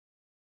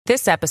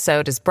This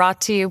episode is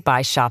brought to you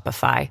by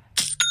Shopify.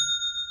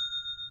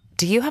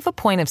 Do you have a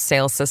point of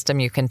sale system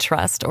you can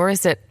trust, or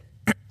is it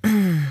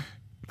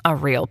a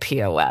real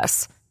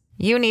POS?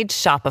 You need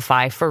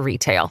Shopify for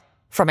retail.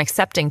 From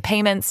accepting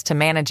payments to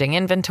managing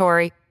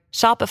inventory,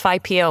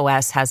 Shopify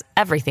POS has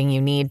everything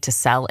you need to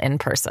sell in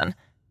person.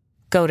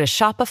 Go to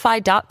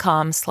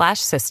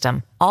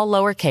shopify.com/system, all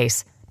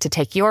lowercase, to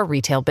take your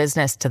retail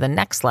business to the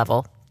next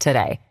level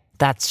today.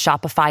 That's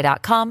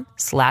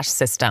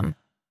shopify.com/system.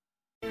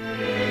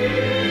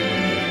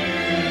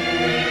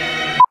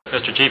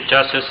 Mr. Chief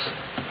Justice,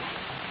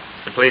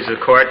 the pleas of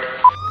the court.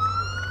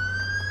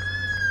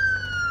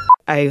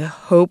 I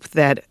hope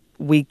that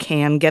we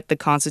can get the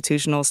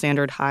constitutional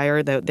standard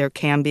higher, that there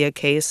can be a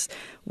case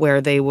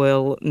where they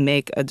will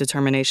make a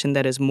determination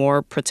that is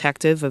more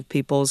protective of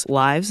people's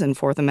lives and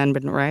Fourth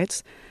Amendment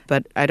rights.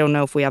 But I don't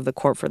know if we have the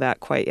court for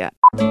that quite yet.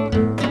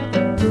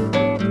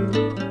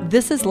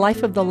 This is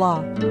Life of the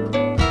Law.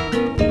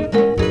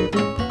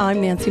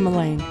 I'm Nancy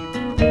Mullane.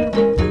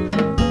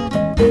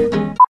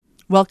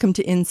 Welcome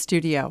to In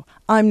Studio.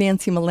 I'm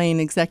Nancy Mullane,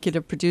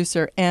 executive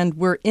producer, and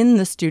we're in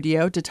the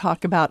studio to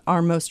talk about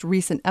our most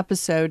recent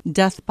episode,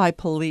 Death by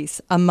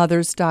Police, A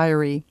Mother's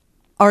Diary.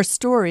 Our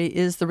story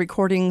is the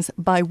recordings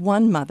by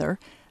one mother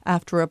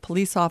after a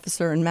police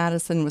officer in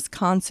Madison,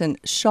 Wisconsin,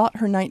 shot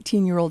her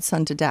 19-year-old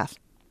son to death.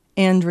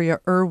 Andrea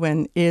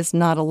Irwin is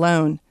not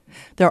alone.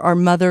 There are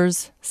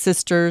mothers,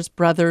 sisters,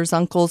 brothers,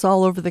 uncles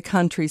all over the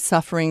country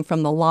suffering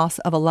from the loss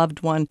of a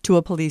loved one to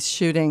a police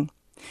shooting.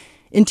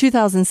 In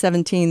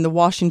 2017, the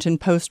Washington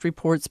Post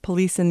reports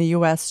police in the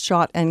U.S.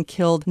 shot and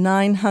killed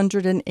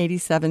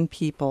 987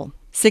 people.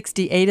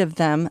 68 of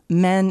them,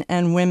 men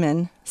and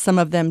women, some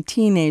of them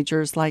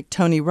teenagers like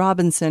Tony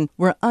Robinson,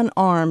 were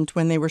unarmed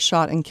when they were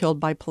shot and killed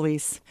by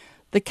police.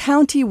 The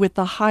county with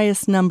the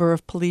highest number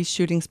of police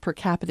shootings per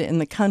capita in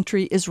the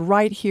country is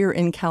right here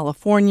in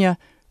California,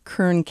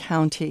 Kern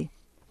County.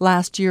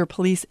 Last year,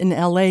 police in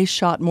L.A.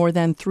 shot more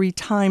than 3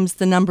 times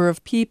the number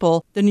of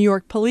people the New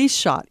York police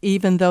shot,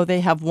 even though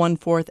they have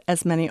 1/4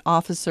 as many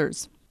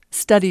officers.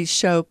 Studies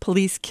show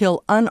police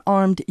kill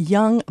unarmed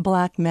young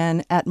black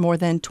men at more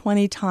than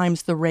 20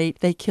 times the rate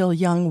they kill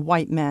young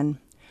white men.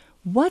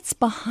 What's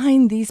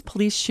behind these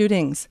police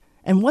shootings?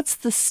 And what's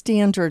the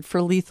standard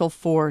for lethal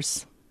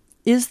force?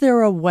 Is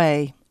there a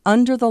way,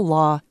 under the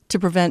law, to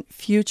prevent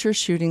future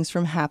shootings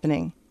from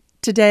happening?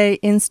 Today,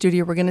 in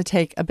studio, we're going to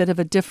take a bit of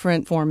a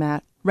different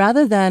format.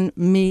 Rather than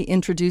me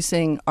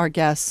introducing our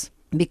guests,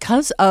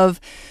 because of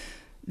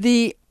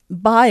the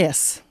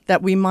bias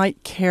that we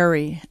might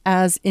carry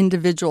as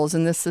individuals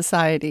in this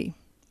society,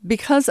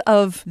 because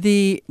of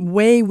the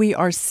way we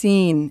are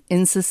seen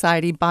in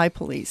society by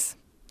police,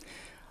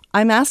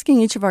 I'm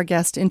asking each of our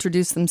guests to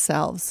introduce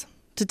themselves,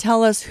 to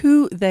tell us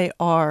who they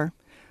are,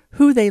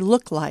 who they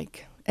look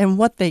like, and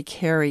what they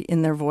carry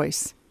in their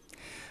voice.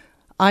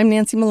 I'm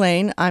Nancy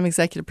Mullane. I'm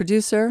executive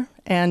producer,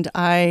 and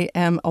I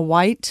am a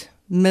white,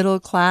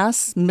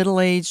 middle-class,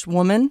 middle-aged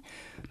woman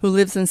who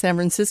lives in San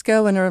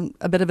Francisco in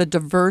a bit of a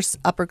diverse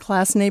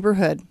upper-class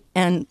neighborhood.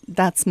 And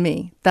that's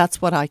me.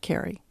 That's what I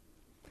carry.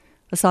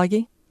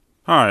 Osagie?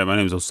 Hi, my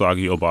name is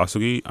Osagie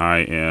Obasugi.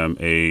 I am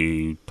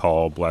a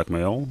tall black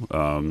male,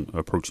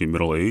 approaching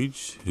middle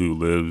age, who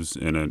lives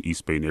in an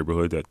East Bay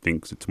neighborhood that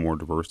thinks it's more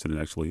diverse than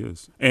it actually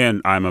is.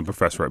 And I'm a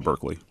professor at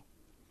Berkeley.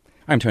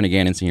 I'm Tony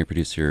Gannon, senior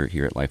producer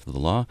here at Life of the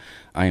Law.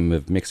 I'm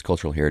of mixed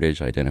cultural heritage.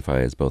 I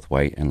identify as both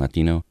white and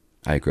Latino.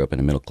 I grew up in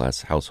a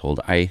middle-class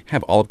household. I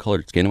have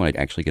olive-colored skin when I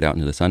actually get out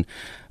into the sun,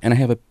 and I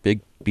have a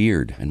big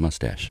beard and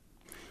mustache.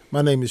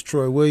 My name is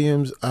Troy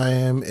Williams. I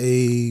am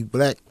a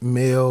black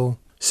male,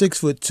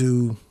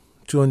 6'2",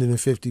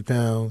 250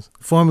 pounds,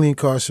 formerly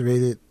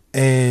incarcerated,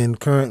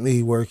 and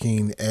currently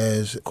working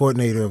as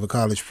coordinator of a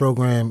college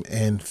program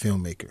and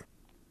filmmaker.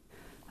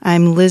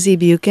 I'm Lizzie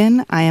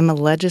Buchan. I am a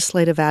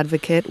legislative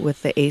advocate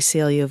with the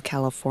ACLU of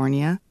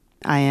California.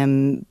 I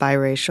am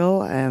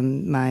biracial.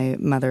 My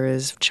mother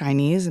is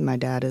Chinese and my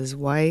dad is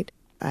white.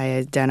 I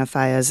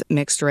identify as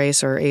mixed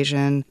race or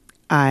Asian.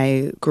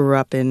 I grew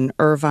up in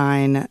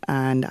Irvine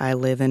and I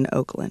live in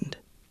Oakland.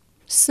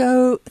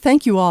 So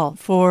thank you all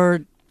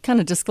for kind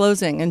of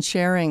disclosing and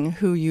sharing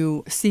who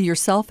you see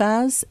yourself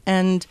as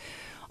and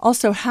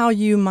also how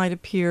you might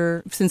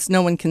appear. Since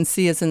no one can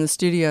see us in the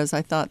studios,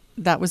 I thought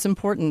that was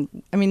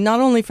important. I mean, not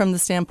only from the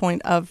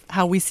standpoint of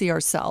how we see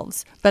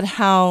ourselves, but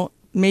how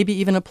maybe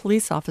even a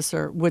police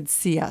officer would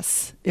see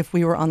us if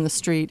we were on the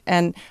street,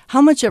 and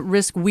how much at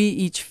risk we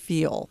each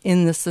feel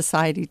in this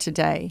society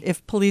today.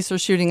 If police are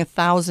shooting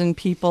 1,000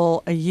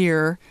 people a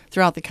year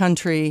throughout the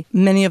country,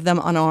 many of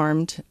them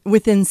unarmed,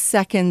 within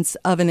seconds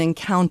of an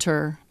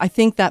encounter, I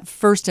think that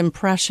first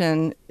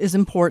impression is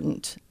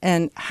important,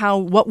 and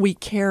what we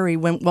carry,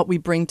 what we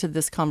bring to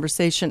this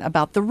conversation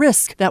about the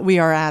risk that we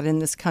are at in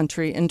this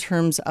country in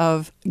terms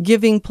of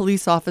giving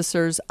police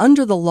officers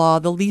under the law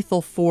the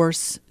lethal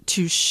force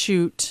to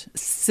shoot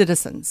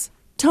citizens.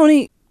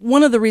 Tony,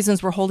 one of the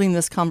reasons we're holding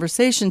this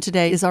conversation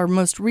today is our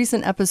most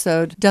recent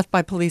episode, Death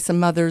by Police, A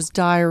Mother's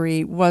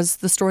Diary, was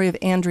the story of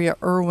Andrea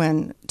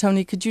Irwin.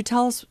 Tony, could you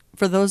tell us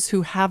for those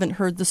who haven't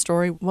heard the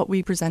story, what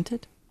we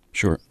presented?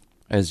 Sure.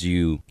 As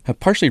you have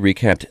partially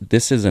recapped,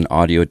 this is an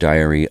audio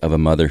diary of a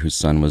mother whose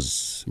son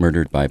was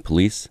murdered by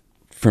police.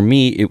 For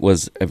me, it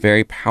was a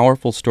very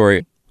powerful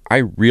story. I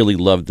really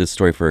loved this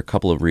story for a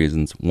couple of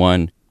reasons.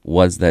 One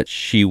was that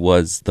she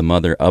was the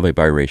mother of a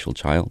biracial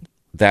child.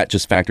 That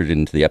just factored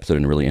into the episode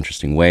in a really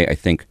interesting way. I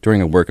think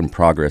during a work in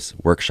progress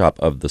workshop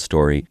of the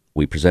story,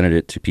 we presented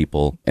it to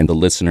people, and the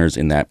listeners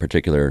in that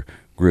particular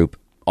group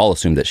all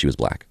assumed that she was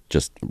Black,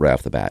 just right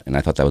off the bat. And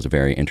I thought that was a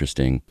very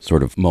interesting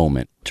sort of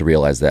moment to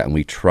realize that. And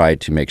we tried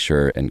to make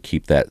sure and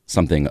keep that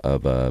something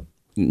of a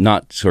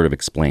not sort of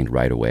explained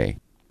right away.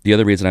 The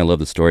other reason I love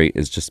the story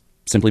is just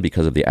simply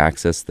because of the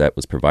access that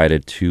was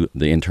provided to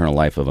the internal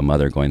life of a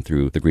mother going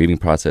through the grieving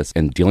process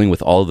and dealing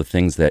with all of the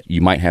things that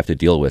you might have to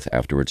deal with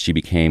afterwards. She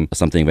became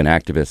something of an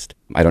activist.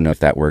 I don't know if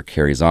that work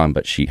carries on,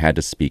 but she had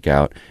to speak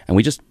out. And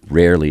we just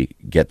rarely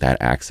get that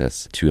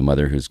access to a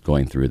mother who's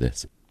going through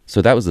this.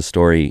 So that was the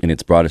story in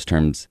its broadest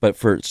terms. But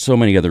for so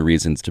many other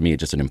reasons, to me, it's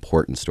just an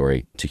important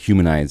story to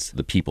humanize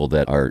the people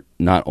that are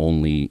not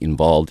only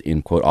involved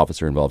in, quote,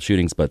 officer-involved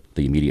shootings, but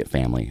the immediate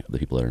family of the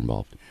people that are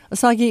involved.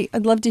 Asagi,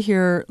 I'd love to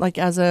hear, like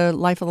as a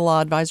Life of the Law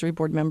Advisory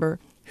Board member,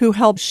 who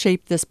helped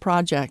shape this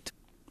project.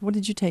 What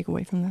did you take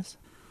away from this?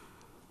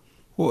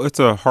 Well, it's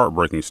a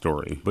heartbreaking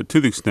story, but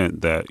to the extent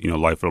that,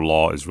 Life of the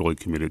Law is really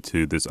committed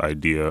to this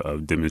idea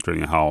of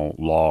demonstrating how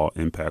law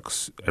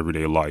impacts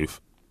everyday life.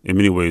 In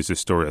many ways,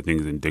 this story, I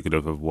think, is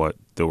indicative of what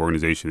the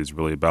organization is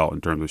really about in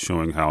terms of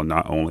showing how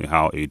not only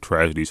how a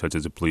tragedy such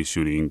as a police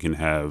shooting can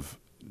have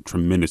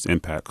tremendous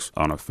impacts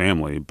on a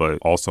family, but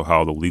also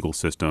how the legal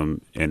system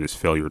and its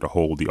failure to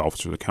hold the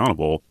officers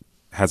accountable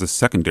has a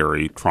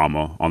secondary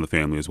trauma on the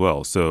family as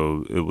well.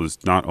 So it was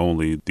not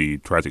only the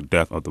tragic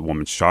death of the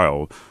woman's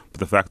child, but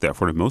the fact that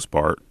for the most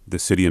part, the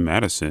city of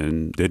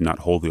Madison did not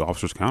hold the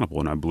officers accountable.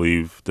 And I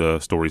believe the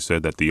story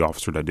said that the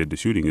officer that did the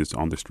shooting is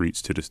on the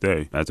streets to this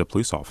day as a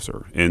police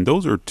officer. And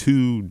those are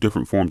two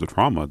different forms of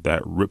trauma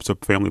that rips a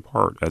family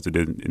apart, as it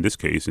did in this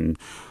case. And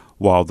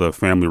while the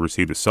family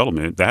received a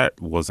settlement, that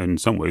was in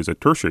some ways a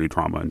tertiary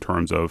trauma in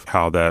terms of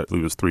how that, I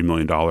believe it was $3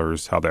 million,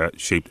 how that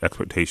shaped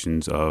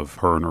expectations of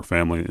her and her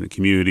family in the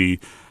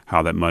community,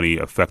 how that money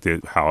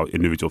affected how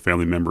individual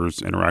family members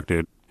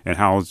interacted, and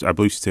how I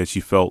believe she said she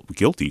felt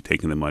guilty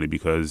taking the money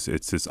because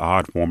it's this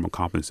odd form of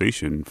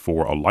compensation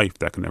for a life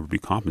that can never be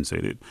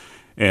compensated.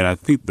 And I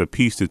think the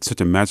piece did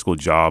such a magical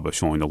job of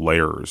showing the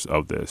layers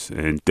of this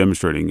and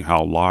demonstrating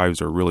how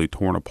lives are really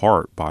torn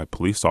apart by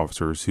police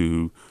officers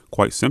who,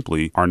 quite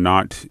simply, are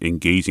not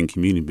engaging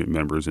community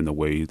members in the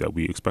way that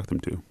we expect them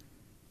to.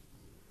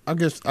 I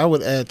guess I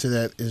would add to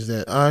that is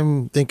that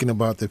I'm thinking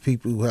about the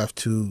people who have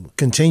to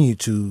continue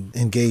to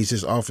engage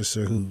this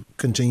officer who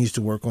continues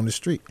to work on the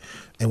street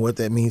and what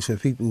that means for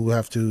people who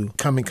have to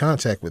come in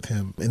contact with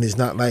him. And it's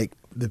not like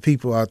the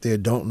people out there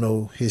don't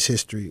know his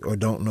history or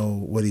don't know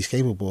what he's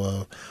capable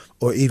of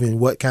or even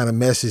what kind of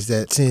message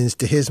that sends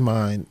to his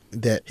mind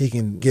that he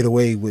can get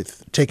away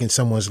with taking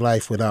someone's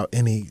life without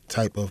any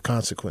type of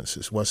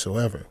consequences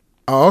whatsoever.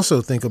 I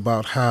also think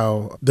about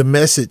how the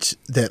message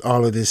that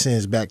all of this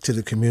sends back to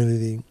the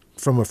community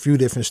from a few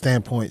different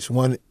standpoints.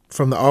 One,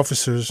 from the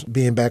officers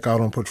being back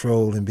out on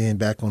patrol and being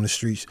back on the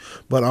streets,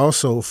 but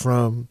also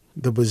from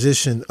the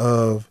position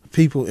of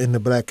people in the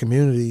Black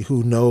community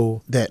who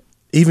know that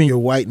even your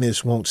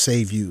whiteness won't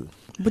save you.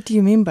 What do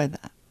you mean by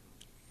that?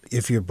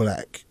 If you're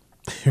Black,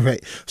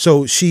 right?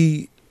 So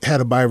she had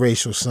a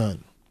biracial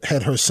son.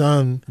 Had her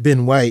son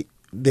been white,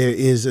 there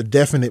is a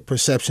definite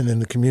perception in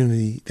the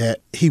community that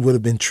he would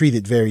have been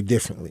treated very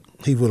differently.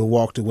 He would have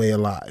walked away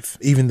alive.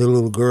 Even the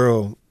little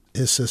girl,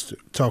 his sister,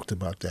 talked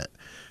about that.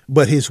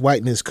 But his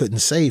whiteness couldn't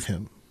save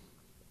him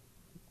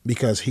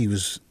because he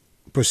was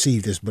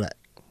perceived as Black.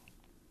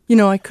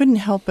 I couldn't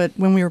help it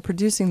when we were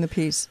producing the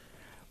piece.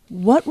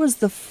 What was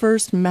the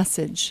first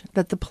message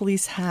that the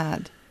police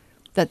had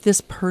that this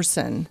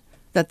person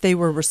that they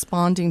were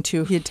responding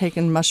to? He had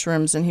taken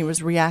mushrooms and he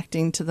was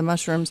reacting to the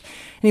mushrooms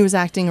and he was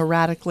acting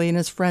erratically and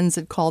his friends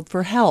had called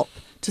for help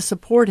to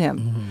support him.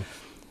 Mm-hmm.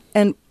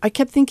 And I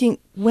kept thinking,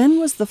 when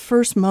was the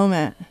first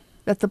moment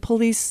that the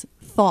police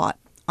thought,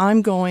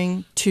 I'm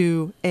going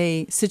to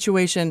a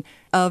situation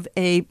of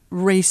a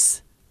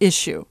race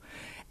issue?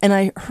 And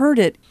I heard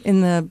it in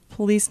the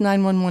police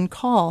 911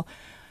 call,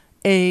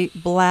 a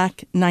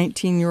Black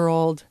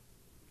 19-year-old,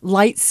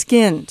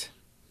 light-skinned.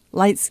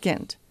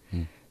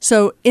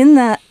 So in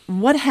that,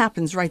 what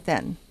happens right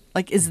then?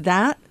 Like, is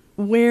that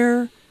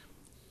where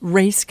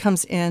race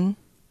comes in?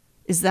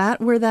 Is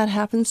that where that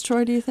happens,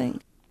 Troy, do you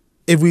think?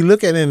 If we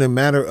look at it in a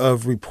matter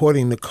of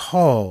reporting the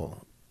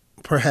call,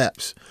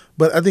 perhaps.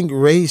 But I think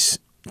race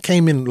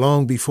came in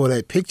long before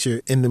that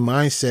picture in the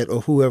mindset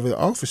of whoever the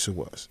officer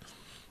was,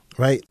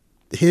 right?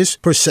 His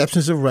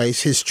perceptions of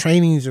race, his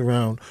trainings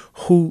around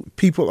who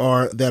people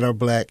are that are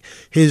Black,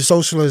 his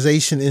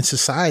socialization in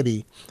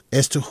society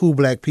as to who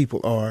Black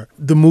people are,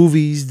 the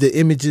movies, the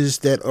images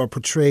that are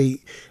portrayed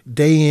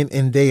day in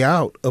and day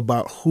out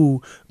about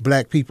who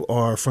Black people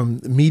are from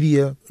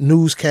media,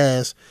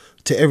 newscasts,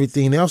 to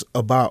everything else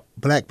about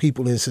black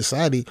people in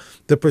society,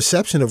 the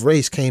perception of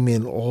race came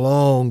in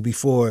long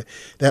before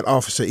that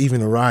officer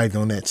even arrived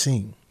on that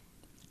scene.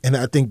 And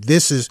I think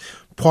this is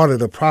part of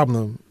the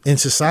problem in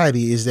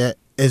society, is that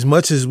as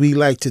much as we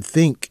like to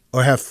think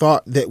or have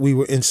thought that we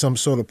were in some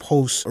sort of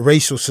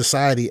post-racial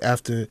society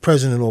after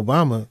President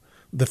Obama,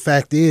 the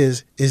fact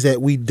is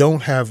that we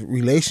don't have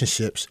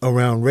relationships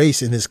around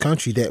race in this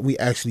country that we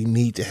actually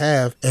need to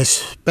have,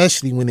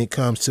 especially when it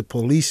comes to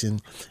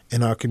policing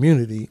in our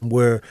community,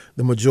 where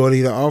the majority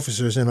of the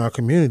officers in our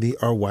community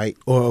are white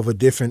or of a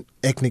different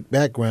ethnic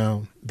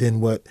background than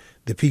what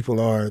the people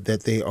are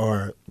that they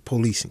are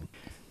policing.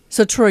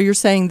 So, Troy, you're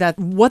saying that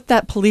what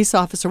that police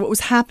officer, what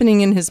was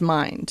happening in his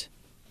mind,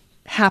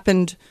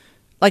 happened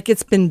like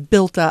it's been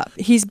built up.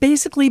 He's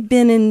basically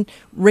been in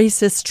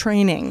racist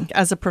training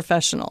as a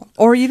professional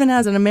or even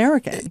as an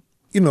American.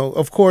 You know,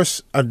 of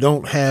course, I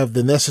don't have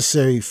the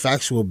necessary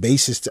factual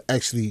basis to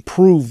actually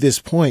prove this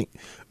point,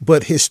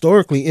 but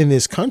historically in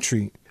this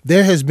country,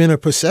 there has been a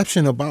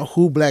perception about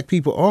who black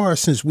people are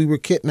since we were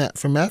kidnapped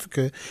from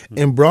Africa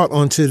and brought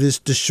onto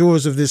the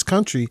shores of this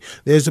country.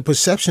 There's a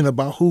perception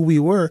about who we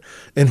were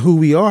and who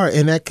we are,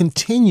 and that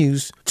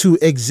continues to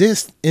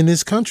exist in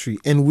this country.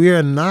 And we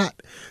are not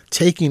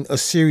taking a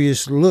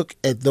serious look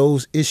at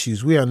those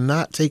issues. We are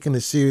not taking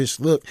a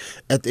serious look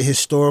at the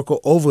historical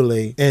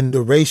overlay and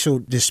the racial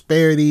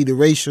disparity, the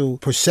racial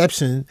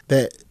perception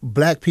that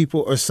black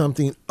people are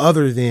something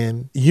other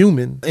than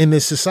human in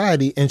this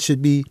society and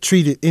should be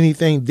treated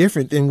anything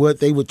different than what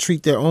they would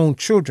treat their own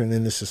children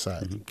in this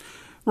society.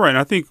 Mm-hmm. Right. And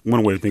I think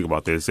one way to think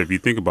about this, if you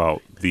think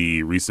about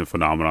the recent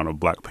phenomenon of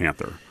Black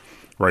Panther,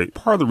 right?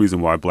 Part of the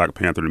reason why Black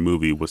Panther, the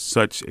movie, was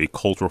such a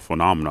cultural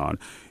phenomenon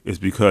is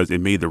because it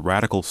made the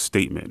radical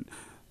statement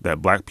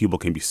that black people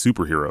can be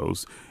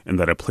superheroes and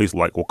that a place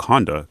like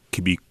Wakanda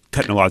can be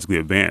technologically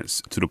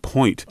advanced to the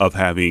point of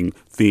having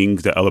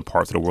things that other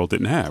parts of the world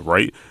didn't have,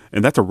 right?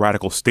 And that's a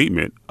radical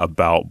statement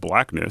about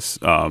blackness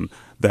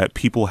that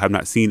people have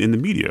not seen in the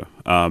media.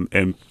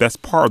 And that's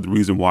part of the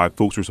reason why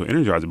folks are so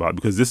energized about it,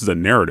 because this is a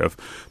narrative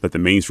that the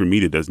mainstream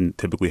media doesn't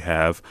typically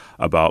have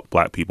about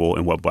black people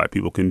and what black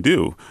people can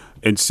do.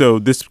 And so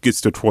this gets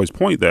to Troy's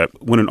point that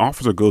when an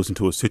officer goes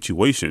into a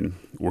situation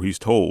where he's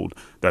told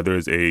that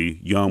there's a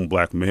young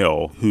black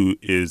male who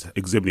is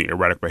exhibiting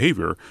erratic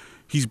behavior,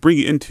 he's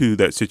bringing into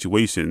that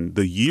situation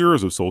the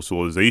years of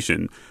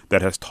socialization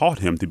that has taught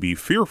him to be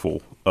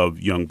fearful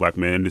of young black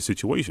men in this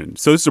situation.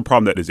 So this is a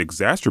problem that is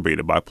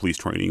exacerbated by police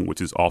training,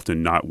 which is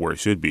often not where it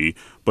should be.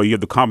 But you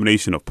have the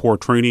combination of poor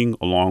training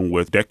along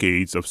with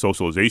decades of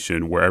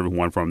socialization where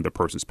everyone from the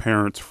person's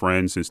parents,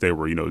 friends, since they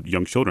were,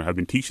 young children, have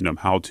been teaching them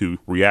how to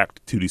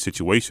react to these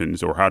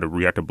situations or how to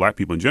react to black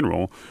people in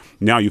general.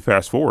 Now you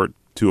fast forward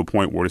to a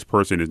point where this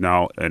person is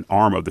now an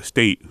arm of the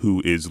state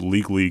who is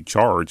legally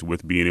charged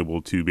with being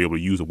able to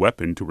use a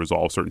weapon to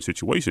resolve certain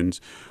situations.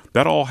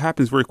 That all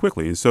happens very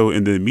quickly. And so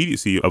in the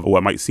immediacy of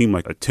what might seem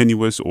like a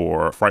tenuous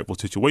or frightful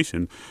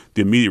situation,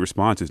 the immediate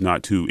response is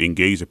not to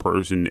engage the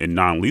person in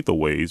non-lethal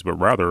ways, but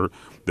rather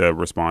the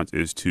response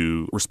is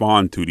to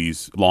respond to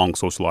these long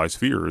socialized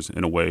fears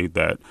in a way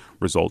that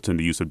results in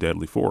the use of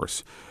deadly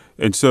force.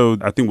 And so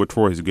I think what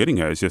Troy is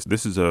getting at is just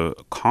this is a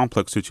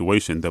complex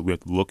situation that we have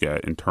to look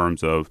at in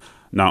terms of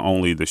not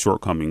only the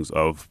shortcomings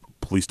of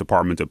police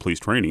departments and police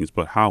trainings,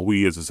 but how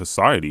we as a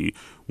society,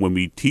 when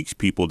we teach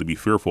people to be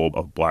fearful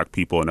of black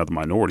people and other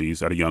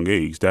minorities at a young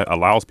age, that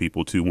allows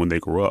people to, when they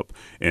grow up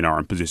and are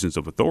in positions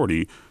of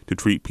authority, to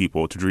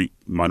treat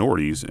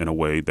minorities in a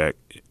way that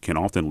can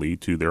often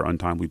lead to their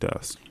untimely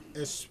deaths.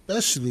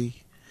 Especially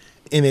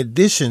in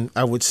addition,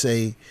 I would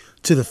say,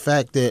 to the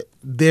fact that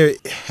there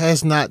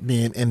has not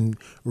been, and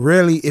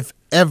rarely, if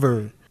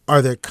ever,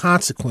 are there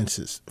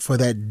consequences for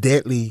that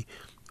deadly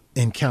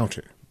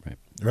encounter,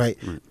 right?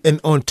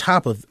 And on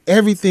top of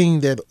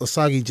everything that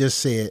Osagie just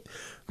said,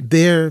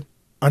 there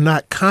are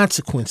not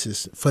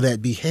consequences for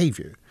that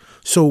behavior.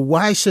 So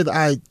why should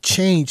I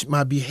change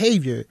my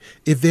behavior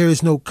if there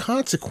is no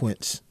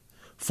consequence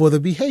for the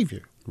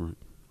behavior?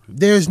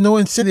 There is no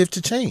incentive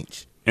to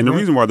change. And the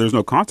reason why there's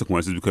no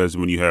consequence is because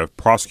when you have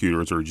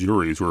prosecutors or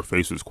juries who are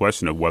faced with this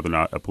question of whether or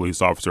not a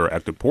police officer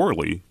acted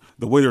poorly,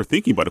 the way they're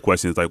thinking about the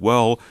question is like,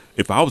 well,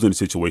 if I was in a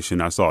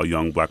situation, I saw a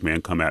young black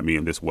man come at me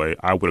in this way,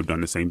 I would have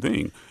done the same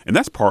thing. And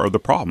that's part of the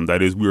problem.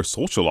 That is, we are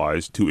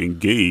socialized to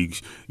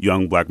engage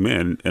young black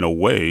men in a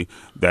way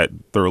that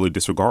thoroughly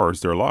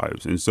disregards their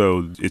lives. And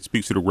so it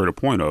speaks to the greater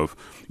point of,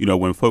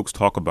 when folks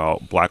talk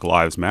about Black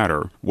Lives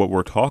Matter, what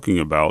we're talking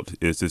about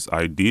is this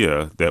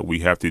idea that we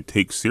have to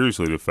take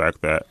seriously the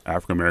fact that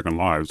African-American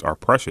lives are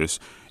precious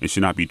and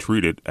should not be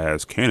treated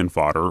as cannon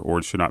fodder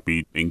or should not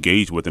be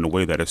engaged with in a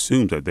way that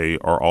assumes that they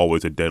are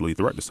always a deadly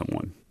threat to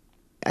someone.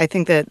 I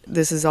think that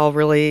this is all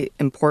really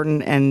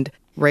important, and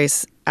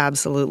race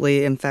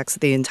absolutely infects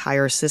the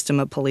entire system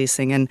of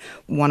policing. And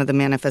one of the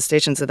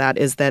manifestations of that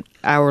is that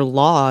our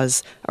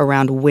laws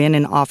around when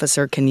an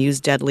officer can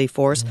use deadly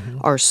force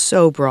are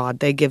so broad.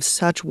 They give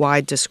such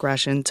wide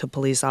discretion to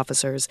police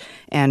officers.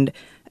 And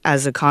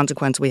as a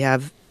consequence, we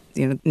have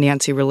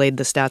Nancy relayed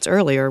the stats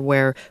earlier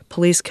where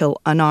police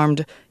kill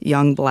unarmed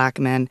young black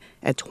men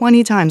at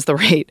 20 times the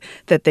rate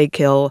that they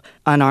kill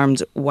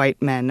unarmed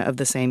white men of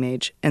the same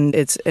age. And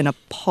it's an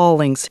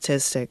appalling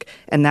statistic.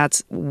 And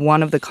that's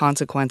one of the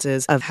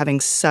consequences of having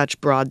such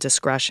broad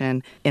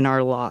discretion in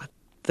our law.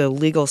 The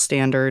legal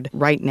standard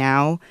right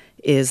now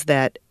is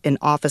that an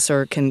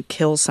officer can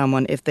kill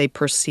someone if they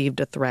perceived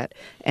a threat.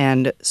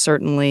 And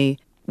certainly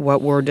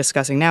what we're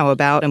discussing now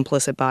about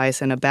implicit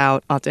bias and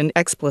about often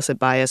explicit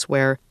bias,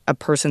 where a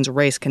person's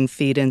race can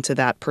feed into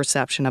that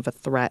perception of a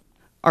threat.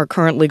 Our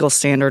current legal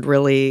standard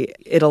really,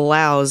 it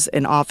allows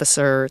an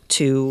officer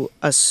to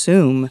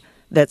assume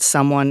that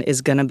someone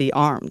is going to be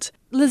armed.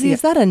 Lizzie,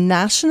 is that a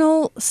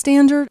national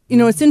standard?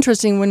 It's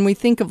interesting when we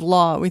think of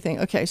law, we think,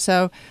 okay,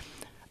 so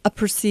a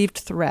perceived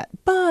threat.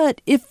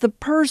 But if the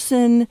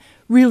person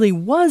really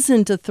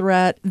wasn't a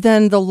threat,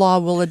 then the law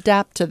will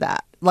adapt to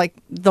that. Like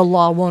the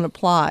law won't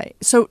apply.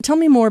 So tell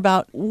me more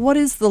about what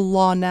is the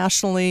law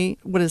nationally?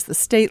 What is the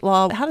state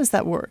law? How does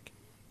that work?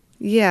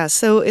 Yeah,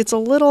 so it's a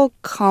little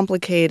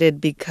complicated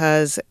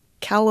because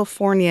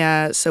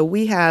California, so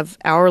we have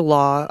our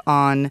law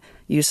on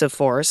use of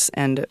force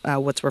and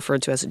what's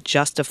referred to as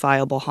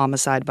justifiable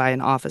homicide by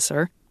an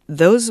officer.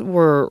 Those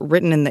were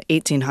written in the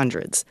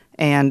 1800s,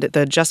 and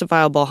the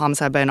justifiable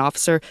homicide by an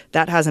officer,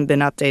 that hasn't been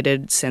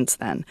updated since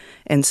then.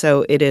 And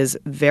so it is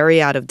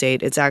very out of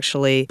date. It's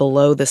actually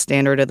below the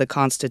standard of the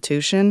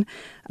Constitution.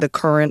 The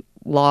current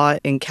law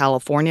in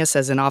California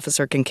says an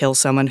officer can kill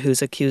someone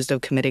who's accused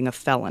of committing a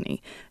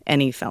felony,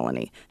 any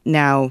felony.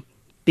 Now,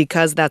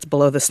 because that's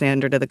below the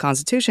standard of the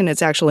Constitution,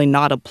 it's actually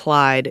not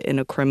applied in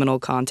a criminal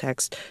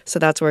context. So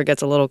that's where it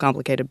gets a little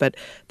complicated. But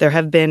there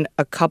have been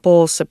a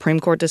couple Supreme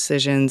Court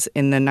decisions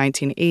in the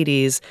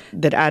 1980s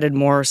that added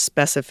more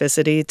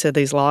specificity to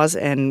these laws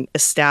and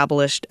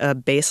established a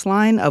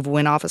baseline of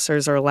when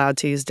officers are allowed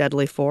to use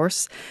deadly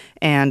force.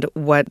 And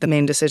what the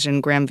main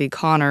decision, Graham v.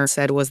 Connor,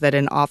 said was that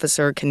an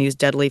officer can use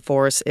deadly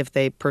force if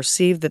they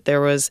perceive that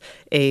there was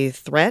a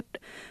threat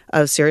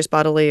of serious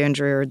bodily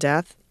injury or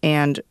death,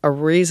 and a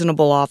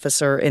reasonable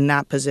officer in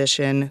that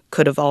position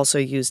could have also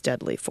used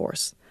deadly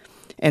force.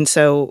 And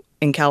so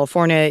in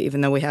California,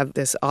 even though we have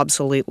this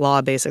obsolete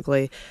law,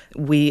 basically,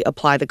 we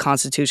apply the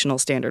constitutional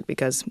standard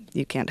because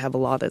you can't have a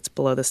law that's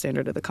below the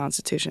standard of the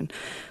Constitution.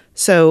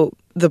 So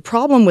the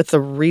problem with the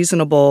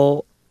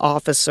reasonable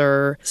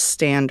officer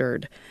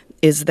standard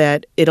is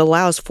that it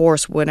allows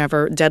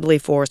deadly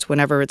force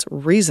whenever it's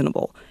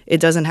reasonable. It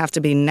doesn't have to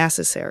be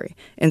necessary.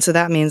 And so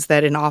that means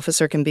that an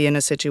officer can be in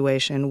a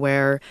situation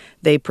where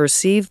they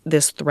perceive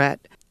this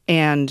threat,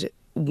 and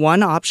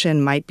one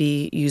option might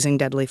be using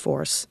deadly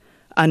force.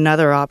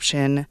 Another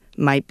option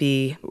might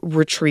be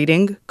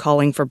retreating,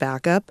 calling for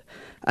backup.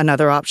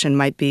 Another option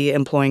might be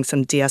employing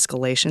some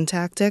de-escalation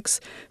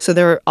tactics.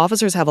 So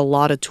officers have a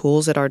lot of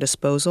tools at our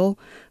disposal,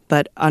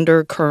 but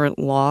under current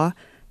law,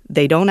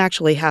 they don't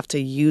actually have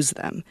to use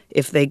them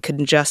if they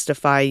can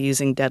justify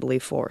using deadly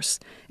force.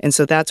 And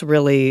so that's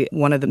really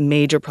one of the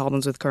major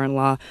problems with current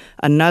law.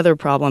 Another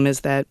problem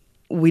is that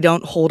we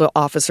don't hold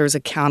officers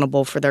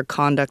accountable for their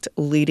conduct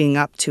leading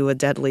up to a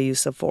deadly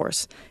use of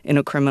force in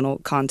a criminal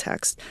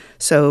context.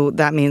 So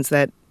that means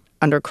that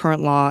under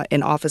current law,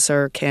 an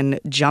officer can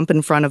jump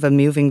in front of a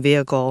moving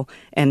vehicle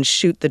and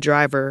shoot the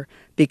driver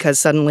because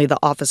suddenly the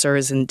officer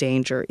is in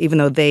danger, even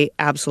though they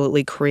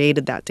absolutely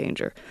created that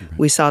danger. Mm-hmm.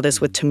 We saw this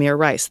with Tamir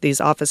Rice.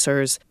 These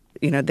officers,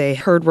 they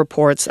heard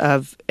reports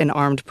of an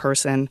armed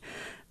person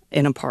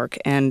in a park,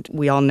 and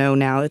we all know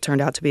now it turned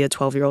out to be a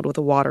 12-year-old with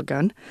a water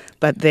gun.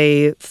 But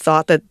they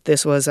thought that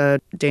this was a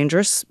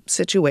dangerous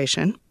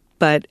situation,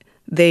 but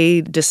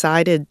they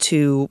decided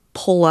to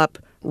pull up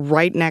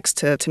right next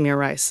to Tamir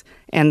Rice,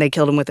 and they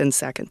killed him within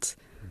seconds.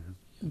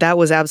 That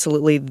was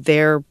absolutely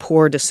their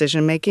poor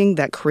decision-making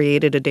that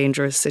created a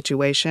dangerous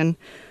situation.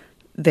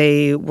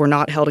 They were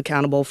not held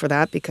accountable for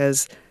that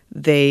because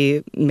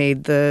they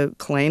made the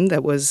claim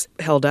that was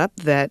held up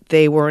that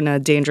they were in a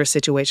dangerous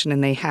situation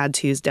and they had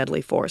to use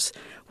deadly force.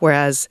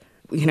 Whereas,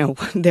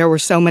 there were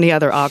so many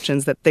other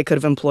options that they could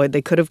have employed.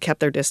 They could have kept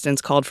their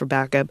distance, called for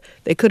backup.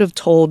 They could have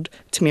told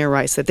Tamir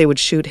Rice that they would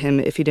shoot him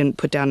if he didn't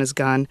put down his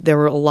gun. There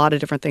were a lot of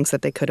different things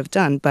that they could have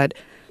done. But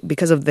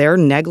because of their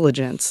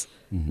negligence,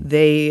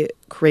 they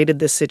created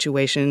this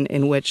situation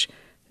in which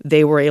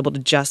they were able to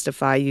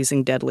justify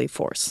using deadly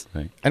force.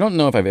 Right. I don't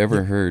know if I've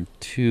ever heard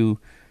two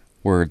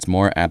words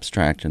more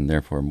abstract and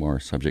therefore more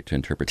subject to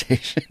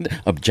interpretation,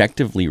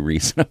 objectively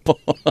reasonable.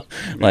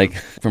 Like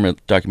from a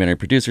documentary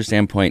producer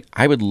standpoint,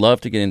 I would love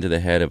to get into the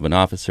head of an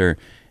officer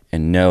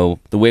and know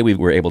the way we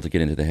were able to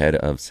get into the head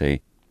of,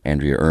 say,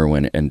 Andrea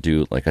Irwin and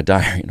do like a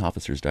diary, an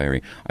officer's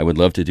diary. I would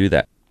love to do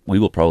that. We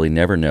will probably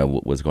never know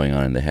what was going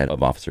on in the head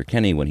of Officer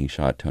Kenny when he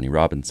shot Tony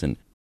Robinson.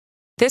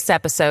 This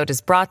episode is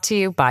brought to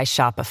you by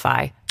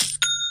Shopify.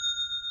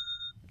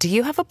 Do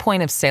you have a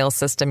point of sale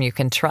system you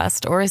can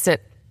trust, or is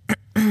it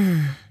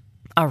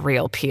a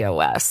real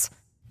POS?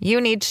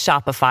 You need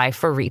Shopify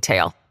for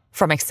retail.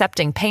 From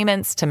accepting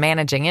payments to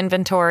managing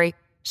inventory,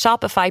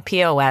 Shopify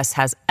POS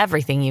has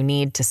everything you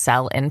need to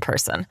sell in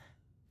person.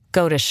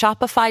 Go to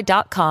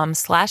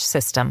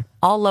shopify.com/system,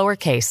 all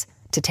lowercase,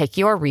 to take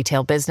your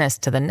retail business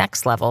to the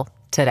next level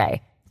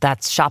today.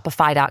 That's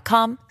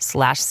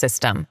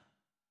shopify.com/system.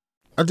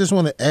 I just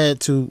want to add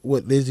to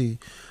what Lizzie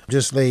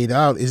just laid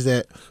out is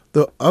that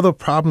the other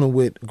problem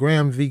with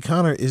Graham v.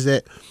 Connor is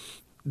that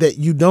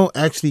you don't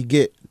actually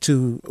get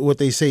to what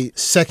they say,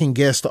 second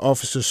guess the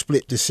officer's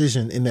split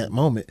decision in that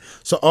moment.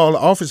 So all the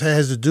officer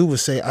has to do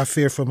is say, I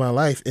fear for my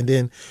life, and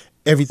then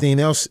everything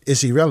else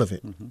is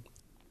irrelevant. Mm-hmm.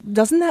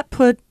 Doesn't that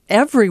put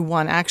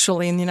everyone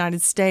actually in the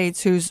United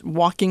States who's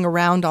walking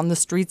around on the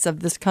streets of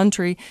this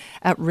country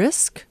at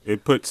risk?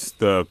 It puts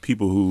the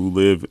people who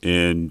live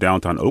in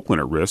downtown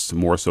Oakland at risk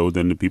more so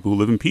than the people who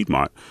live in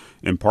Piedmont,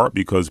 in part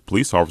because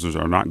police officers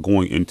are not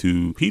going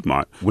into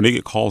Piedmont. When they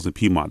get calls in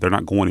Piedmont, they're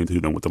not going into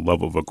them with the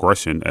level of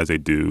aggression as they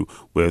do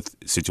with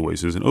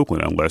situations in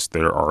Oakland, unless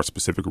there are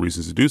specific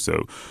reasons to do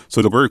so.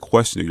 So the very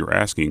question that you're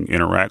asking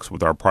interacts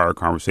with our prior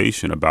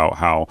conversation about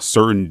how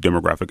certain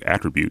demographic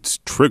attributes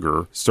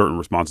trigger certain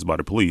responses by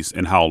the police,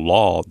 and how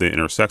law then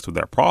intersects with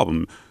that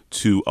problem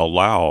to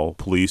allow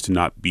police to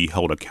not be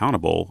held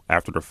accountable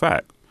after the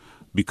fact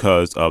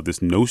because of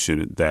this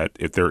notion that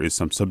if there is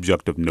some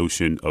subjective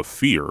notion of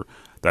fear,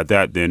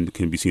 that then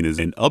can be seen as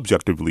an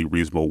objectively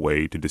reasonable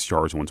way to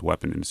discharge one's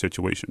weapon in a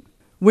situation.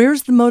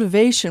 Where's the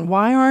motivation?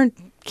 Why aren't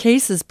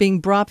cases being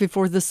brought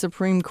before the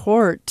Supreme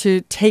Court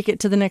to take it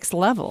to the next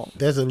level?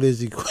 That's a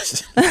Lizzie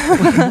question.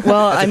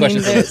 Well, I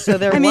mean, question.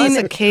 there was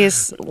a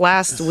case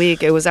last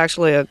week. It was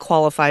actually a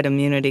qualified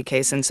immunity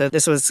case, and so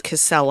this was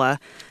Casella,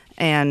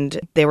 and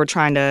they were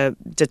trying to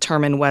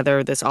determine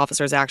whether this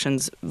officer's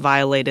actions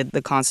violated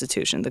the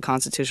Constitution, the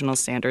constitutional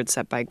standards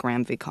set by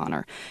Graham v.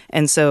 Connor.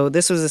 And so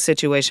this was a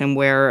situation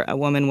where a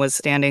woman was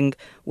standing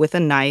with a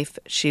knife.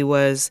 She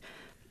was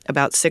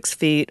about 6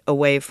 feet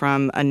away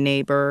from a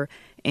neighbor,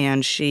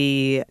 and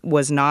she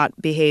was not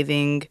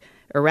behaving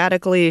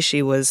erratically.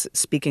 She was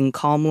speaking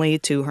calmly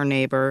to her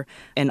neighbor,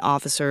 and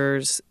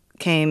officers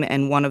came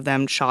and one of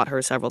them shot her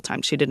several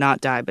times. She did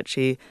not die, but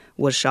she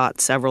was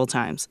shot several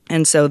times.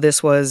 And so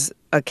this was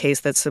a case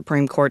that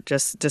Supreme Court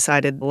just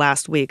decided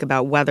last week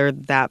about whether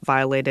that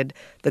violated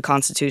the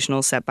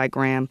constitutional set by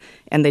Graham,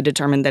 and they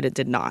determined that it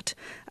did not.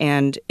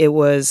 And it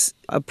was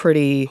a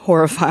pretty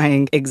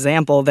horrifying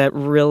example that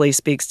really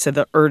speaks to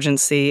the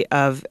urgency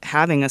of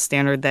having a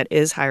standard that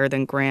is higher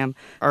than Graham.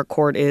 Our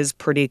court is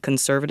pretty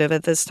conservative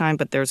at this time,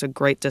 but there's a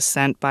great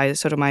dissent by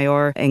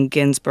Sotomayor and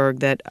Ginsburg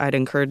that I'd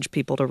encourage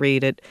people to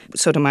read it.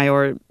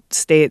 Sotomayor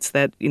states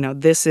that,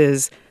 this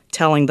is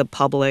telling the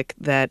public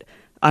that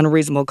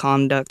unreasonable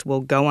conduct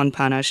will go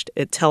unpunished.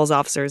 It tells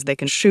officers they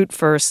can shoot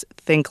first,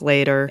 think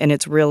later, and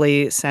it's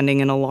really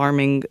sending an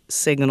alarming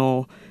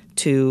signal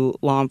to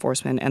law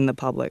enforcement and the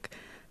public.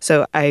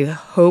 So I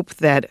hope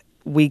that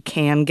we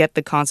can get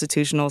the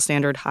constitutional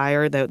standard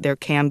higher, that there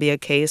can be a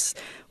case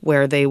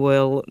where they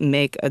will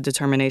make a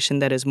determination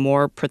that is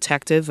more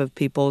protective of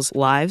people's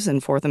lives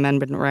and Fourth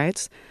Amendment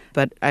rights.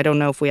 But I don't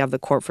know if we have the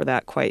court for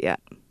that quite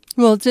yet.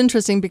 Well, it's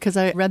interesting because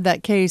I read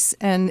that case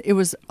and it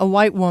was a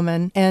white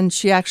woman, and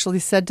she actually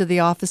said to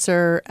the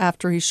officer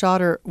after he shot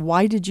her,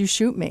 "Why did you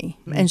shoot me?"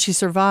 Mm-hmm. And she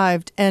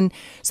survived. And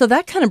so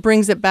that kind of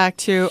brings it back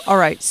to, all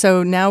right,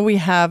 so now we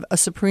have a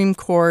Supreme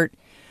Court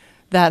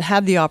that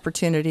had the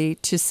opportunity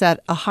to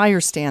set a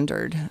higher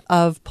standard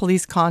of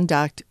police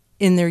conduct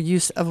in their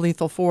use of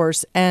lethal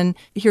force. And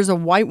here's a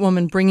white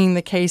woman bringing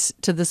the case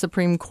to the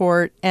Supreme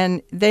Court,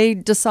 and they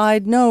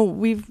decide, no,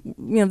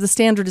 the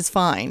standard is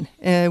fine.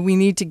 We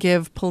need to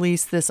give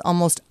police this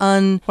almost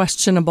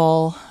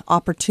unquestionable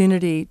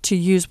opportunity to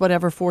use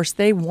whatever force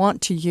they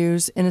want to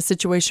use in a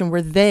situation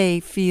where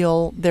they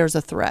feel there's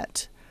a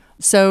threat.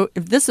 So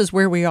if this is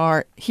where we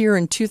are here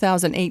in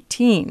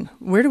 2018,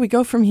 where do we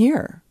go from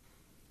here?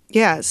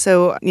 Yeah,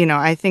 so,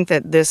 I think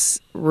that this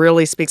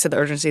really speaks to the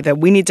urgency that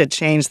we need to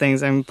change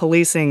things. I mean,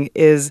 policing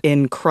is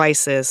in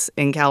crisis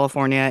in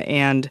California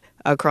and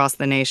across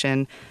the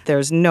nation.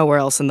 There's nowhere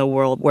else in the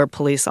world where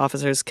police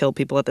officers kill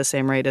people at the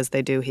same rate as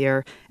they do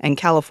here. And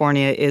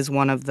California is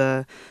one of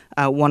the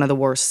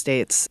worst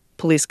states.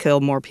 Police kill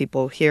more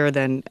people here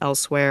than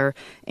elsewhere,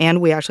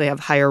 and we actually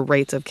have higher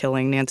rates of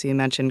killing. Nancy, you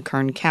mentioned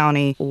Kern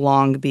County,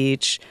 Long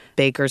Beach,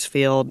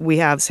 Bakersfield. We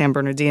have San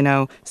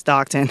Bernardino,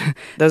 Stockton.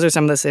 Those are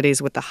some of the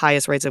cities with the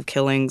highest rates of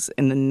killings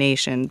in the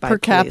nation by per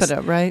police.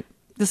 Capita, right?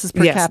 This is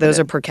per capita. Yes, those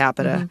are per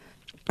capita. Mm-hmm.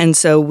 And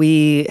so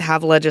we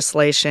have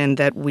legislation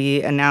that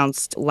we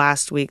announced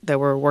last week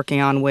that we're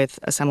working on with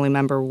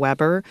Assemblymember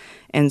Weber.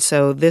 And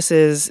so this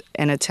is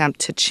an attempt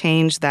to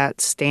change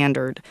that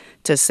standard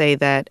to say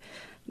that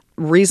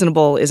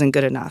reasonable isn't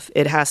good enough.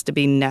 It has to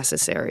be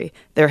necessary.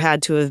 There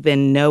had to have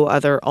been no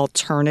other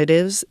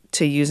alternatives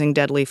to using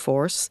deadly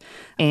force.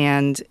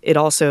 And it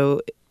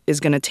also is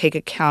going to take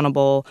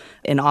accountable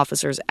an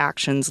officer's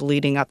actions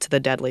leading up to the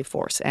deadly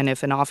force. And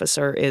if an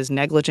officer is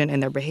negligent in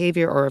their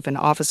behavior, or if an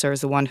officer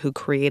is the one who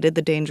created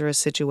the dangerous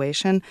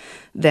situation,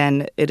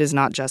 then it is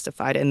not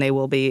justified and they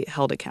will be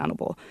held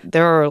accountable.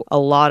 There are a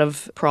lot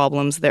of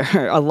problems. There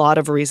are a lot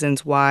of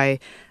reasons why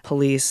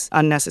police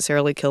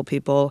unnecessarily kill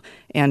people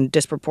and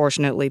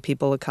disproportionately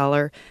people of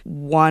color.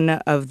 One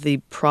of the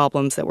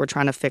problems that we're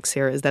trying to fix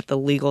here is that the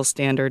legal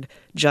standard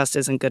just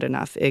isn't good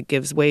enough. It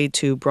gives way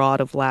too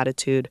broad of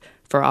latitude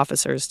for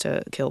officers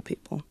to kill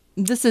people.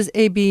 This is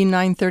AB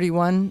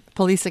 931,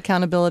 Police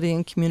Accountability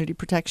and Community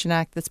Protection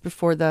Act, that's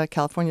before the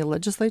California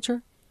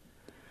legislature?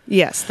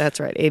 Yes, that's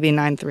right. AB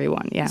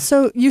 931, yeah.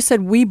 So you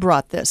said we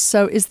brought this.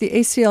 So is the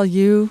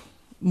ACLU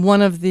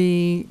one of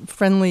the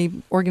friendly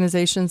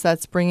organizations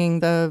that's bringing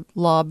the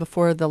law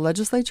before the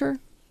legislature?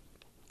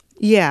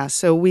 Yeah,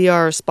 so we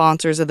are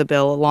sponsors of the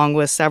bill along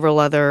with several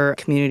other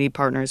community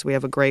partners. We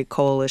have a great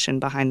coalition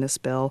behind this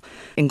bill,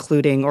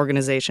 including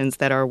organizations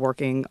that are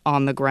working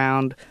on the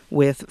ground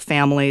with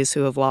families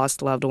who have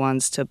lost loved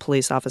ones to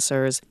police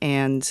officers.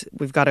 And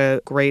we've got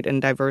a great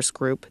and diverse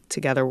group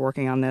together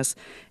working on this.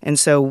 And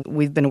so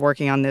we've been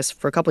working on this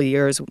for a couple of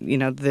years. You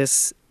know,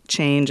 this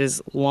change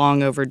is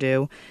long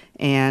overdue.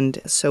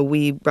 And so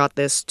we brought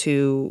this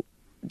to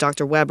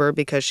Dr. Weber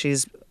because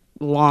she's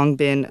long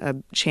been a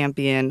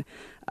champion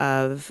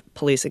of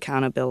police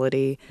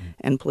accountability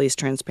and police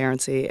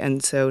transparency.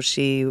 And so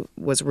she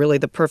was really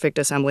the perfect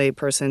assembly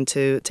person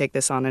to take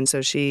this on. And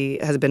so she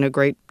has been a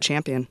great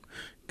champion.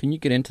 Can you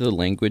get into the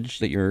language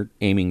that you're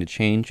aiming to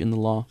change in the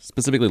law,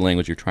 specifically the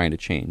language you're trying to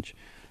change?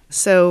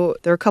 So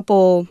there are a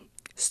couple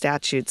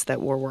statutes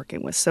that we're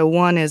working with. So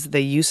one is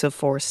the use of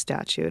force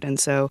statute. And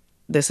so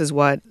this is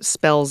what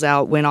spells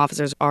out when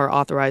officers are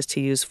authorized to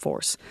use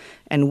force.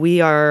 And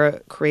we are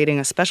creating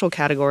a special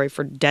category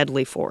for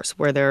deadly force,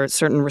 where there are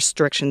certain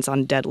restrictions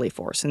on deadly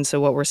force. And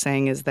so what we're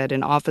saying is that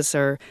an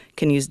officer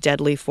can use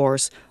deadly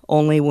force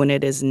only when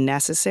it is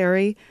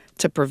necessary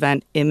to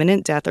prevent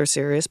imminent death or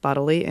serious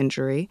bodily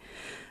injury.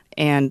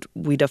 And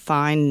we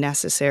define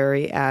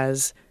necessary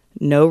as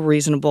no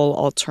reasonable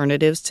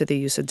alternatives to the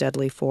use of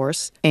deadly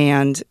force,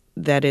 and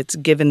that it's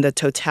given the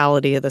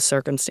totality of the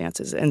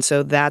circumstances. And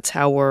so that's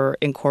how we're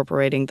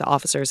incorporating the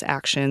officer's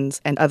actions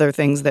and other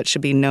things that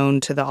should be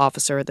known to the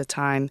officer at the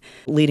time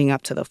leading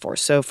up to the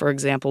force. So, for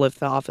example, if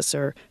the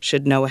officer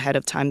should know ahead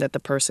of time that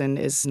the person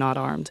is not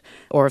armed,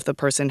 or if the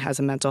person has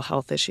a mental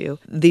health issue,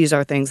 these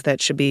are things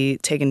that should be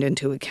taken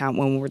into account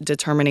when we're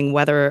determining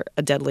whether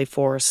a deadly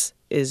force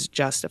is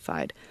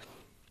justified.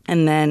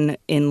 And then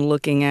in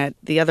looking at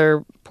the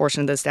other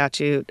portion of the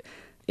statute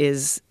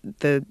is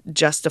the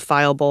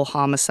justifiable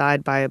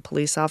homicide by a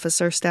police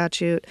officer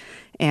statute.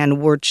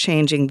 And we're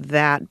changing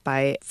that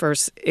by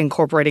first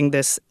incorporating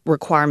this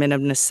requirement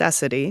of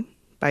necessity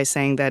by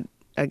saying that,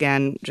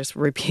 again, just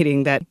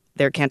repeating that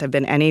there can't have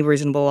been any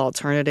reasonable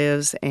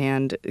alternatives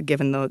and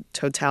given the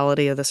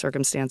totality of the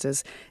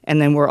circumstances.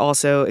 And then we're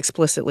also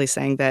explicitly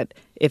saying that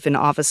if an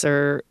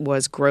officer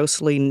was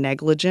grossly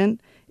negligent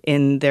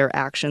in their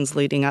actions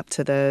leading up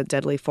to the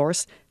deadly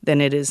force,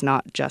 then it is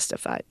not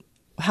justified.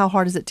 How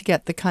hard is it to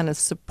get the kind of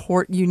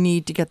support you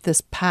need to get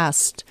this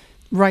passed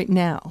right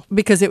now?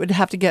 Because it would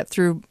have to get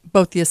through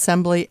both the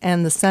Assembly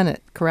and the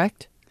Senate,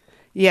 correct?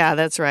 Yeah,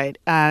 that's right.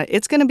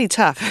 It's going to be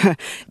tough.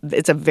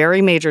 It's a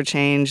very major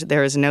change.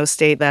 There is no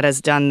state that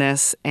has done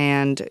this.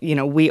 And, you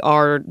know, we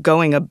are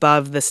going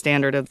above the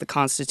standard of the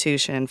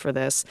Constitution for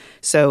this.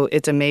 So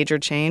it's a major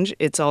change.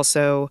 It's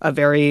also a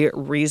very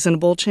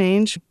reasonable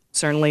change.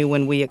 Certainly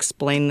when we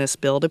explain this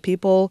bill to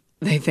people,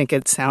 they think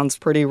it sounds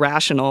pretty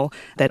rational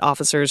that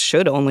officers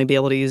should only be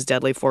able to use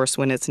deadly force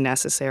when it's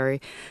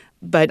necessary.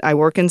 But I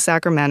work in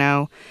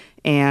Sacramento,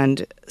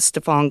 and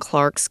Stephon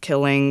Clark's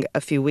killing a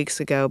few weeks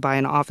ago by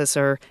an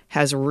officer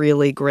has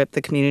really gripped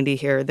the community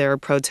here. There are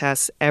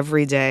protests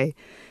every day.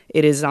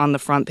 It is on the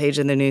front page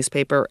of the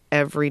newspaper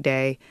every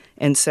day.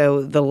 And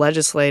so the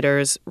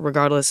legislators,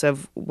 regardless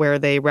of where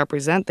they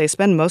represent, they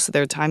spend most of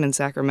their time in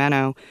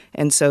Sacramento.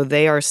 And so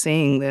they are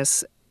seeing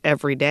this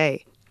every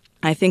day.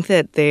 I think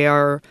that they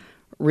are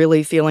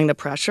really feeling the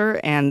pressure,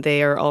 and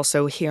they are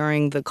also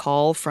hearing the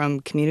call from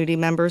community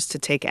members to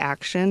take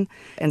action.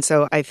 And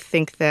so I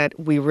think that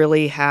we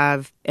really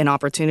have an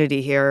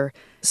opportunity here.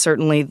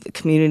 Certainly the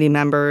community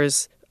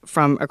members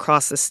from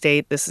across the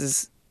state, this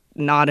is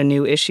not a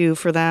new issue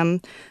for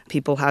them.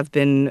 People have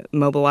been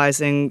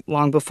mobilizing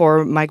long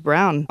before Mike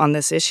Brown on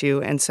this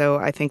issue. And so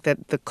I think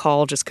that the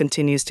call just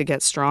continues to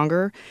get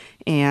stronger.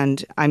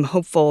 And I'm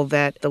hopeful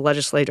that the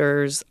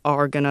legislators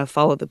are going to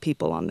follow the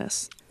people on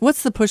this.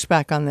 What's the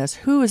pushback on this?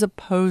 Who is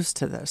opposed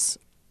to this?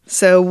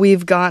 So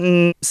we've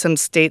gotten some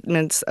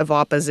statements of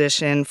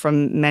opposition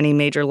from many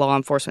major law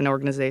enforcement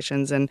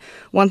organizations. And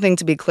one thing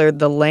to be clear,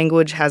 the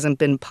language hasn't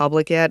been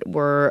public yet.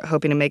 We're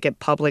hoping to make it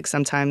public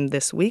sometime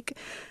this week.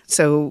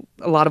 So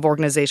a lot of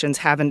organizations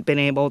haven't been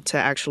able to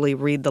actually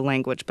read the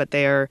language, but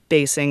they are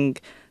basing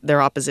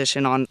their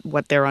opposition on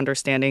what their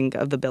understanding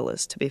of the bill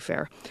is, to be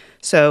fair.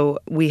 So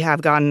we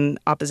have gotten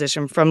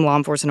opposition from law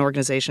enforcement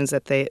organizations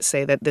that they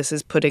say that this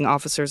is putting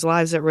officers'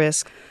 lives at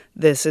risk,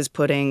 this is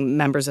putting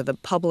members of the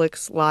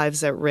public's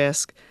lives at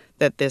risk,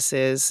 that this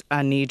is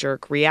a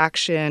knee-jerk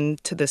reaction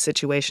to the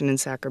situation in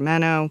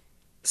Sacramento.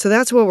 So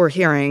that's what we're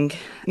hearing,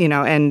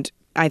 and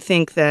I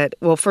think that,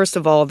 well, first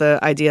of all, the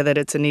idea that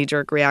it's a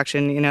knee-jerk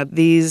reaction,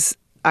 these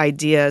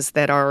ideas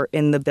that are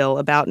in the bill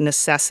about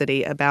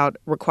necessity, about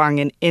requiring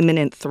an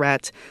imminent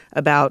threat,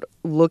 about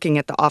looking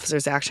at the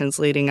officer's actions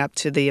leading up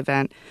to the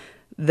event,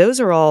 those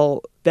are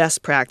all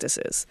best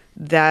practices.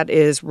 That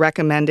is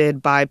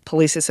recommended by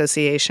police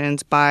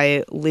associations,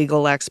 by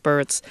legal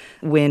experts.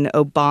 When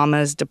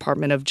Obama's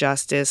Department of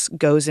Justice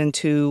goes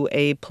into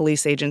a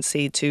police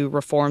agency to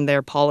reform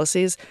their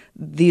policies,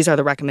 these are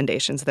the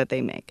recommendations that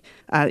they make.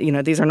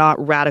 These are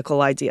not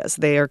radical ideas.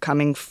 They are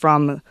coming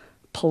from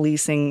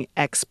policing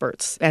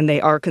experts, and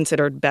they are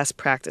considered best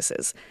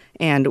practices.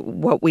 And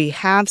what we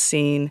have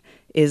seen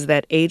is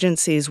that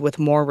agencies with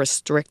more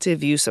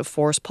restrictive use of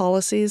force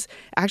policies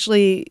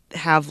actually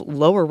have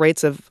lower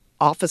rates of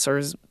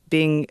officers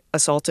being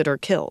assaulted or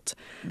killed.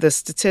 The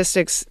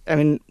statistics,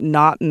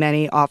 not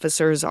many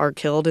officers are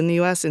killed in the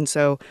U.S., and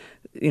so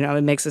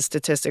it makes the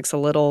statistics a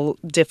little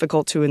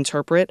difficult to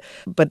interpret,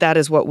 but that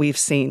is what we've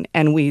seen.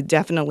 And we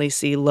definitely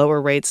see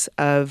lower rates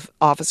of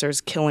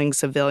officers killing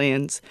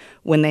civilians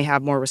when they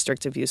have more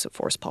restrictive use of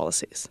force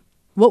policies.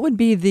 What would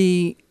be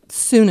the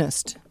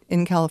soonest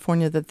in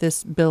California that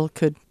this bill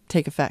could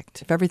take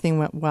effect? If everything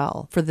went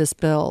well for this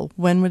bill,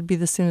 when would be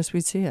the soonest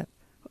we'd see it?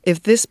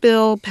 If this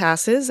bill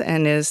passes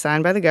and is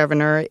signed by the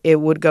governor,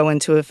 it would go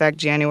into effect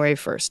January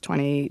 1st,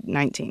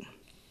 2019.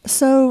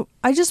 So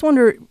I just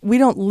wonder, we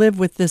don't live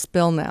with this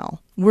bill now.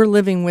 We're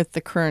living with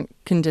the current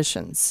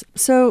conditions.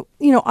 So,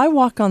 I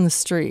walk on the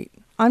street.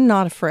 I'm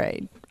not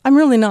afraid. I'm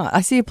really not. I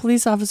see a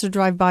police officer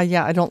drive by.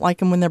 Yeah, I don't like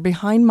them when they're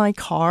behind my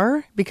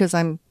car because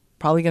I'm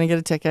probably going to get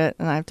a ticket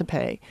and I have to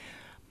pay.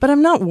 But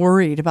I'm not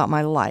worried about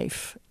my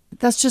life.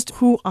 That's just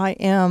who I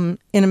am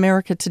in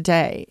America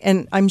today.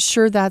 And I'm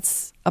sure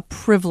that's a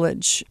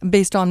privilege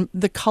based on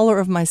the color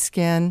of my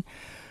skin.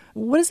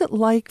 What is it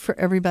like for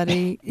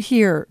everybody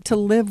here to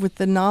live with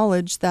the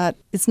knowledge that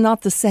it's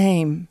not the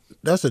same?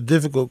 That's a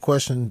difficult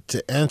question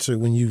to answer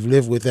when you've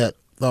lived with that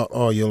thought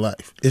all your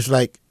life. It's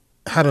like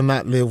how to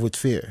not live with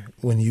fear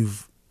when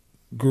you've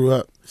grew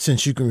up,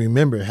 since you can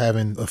remember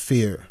having a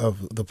fear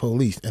of the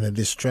police and a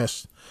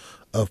distrust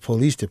of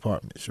police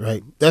departments,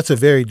 right? That's a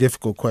very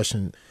difficult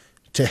question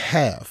to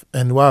have.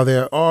 And while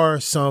there are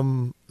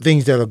some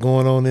things that are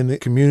going on in the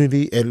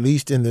community, at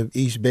least in the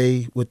East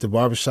Bay with the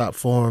barbershop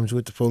forums,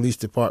 with the police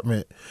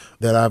department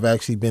that I've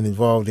actually been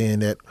involved in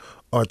that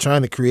are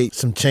trying to create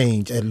some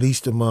change, at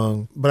least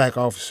among black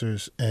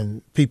officers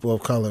and people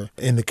of color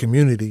in the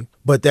community.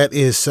 But that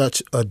is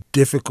such a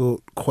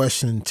difficult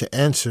question to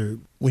answer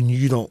when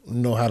you don't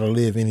know how to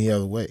live any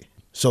other way.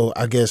 So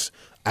I guess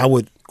I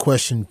would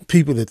question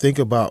people to think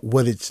about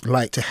what it's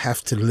like to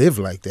have to live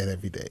like that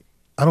every day.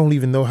 I don't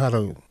even know how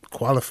to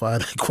qualify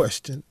that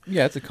question.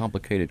 Yeah, it's a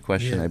complicated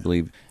question, I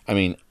believe.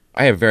 I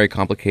have very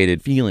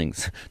complicated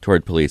feelings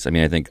toward police.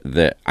 I think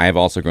that I have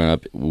also grown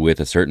up with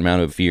a certain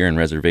amount of fear and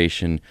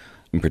reservation,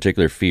 in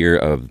particular fear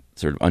of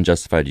sort of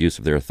unjustified use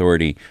of their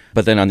authority.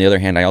 But then on the other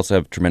hand, I also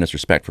have tremendous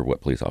respect for what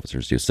police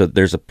officers do. So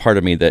there's a part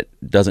of me that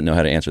doesn't know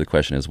how to answer the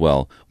question as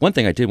well. One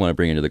thing I did want to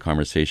bring into the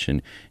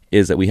conversation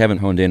is that we haven't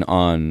honed in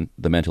on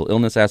the mental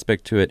illness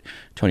aspect to it.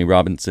 Tony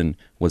Robinson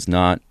was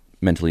not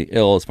mentally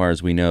ill as far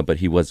as we know, but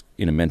he was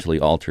in a mentally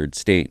altered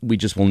state. We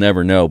just will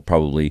never know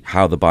probably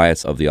how the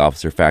bias of the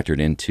officer factored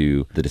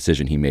into the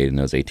decision he made in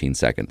those 18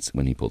 seconds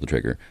when he pulled the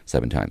trigger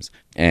 7 times.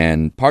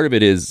 And part of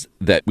it is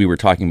that we were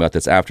talking about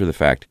this after the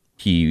fact.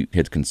 He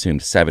had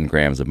consumed 7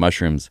 grams of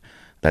mushrooms.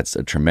 That's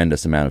a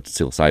tremendous amount of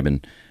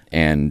psilocybin.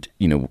 And,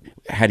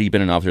 had he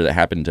been an officer that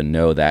happened to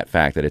know that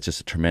fact, that it's just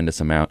a tremendous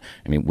amount,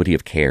 would he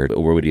have cared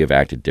or would he have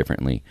acted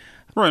differently?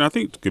 Right. And I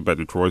think to get back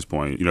to Troy's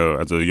point,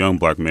 as a young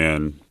black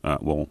man,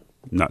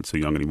 not so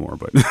young anymore,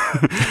 but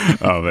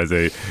as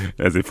a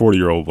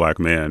 40-year-old black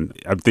man,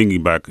 I'm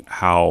thinking back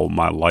how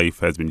my life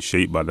has been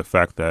shaped by the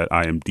fact that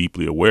I am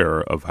deeply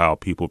aware of how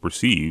people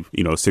perceive,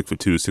 6'2",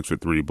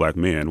 6'3" black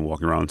man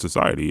walking around in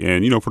society.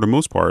 And, for the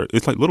most part,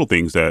 it's like little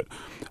things that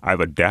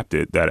I've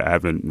adapted that I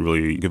haven't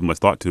really given much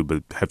thought to,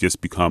 but have just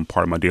become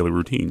part of my daily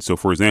routine. So,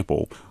 for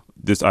example,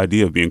 this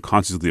idea of being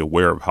consciously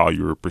aware of how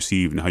you're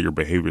perceived and how your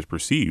behavior is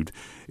perceived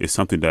is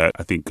something that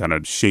I think kind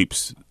of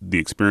shapes the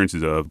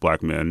experiences of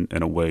black men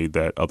in a way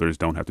that others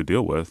don't have to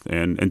deal with.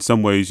 And in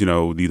some ways, these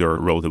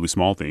are relatively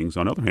small things.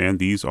 On the other hand,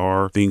 these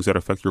are things that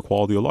affect your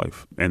quality of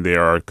life, and they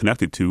are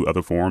connected to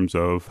other forms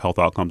of health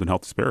outcomes and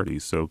health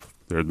disparities. So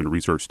there's been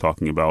research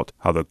talking about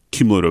how the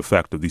cumulative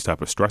effect of these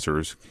type of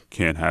stressors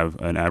can have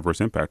an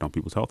adverse impact on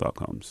people's health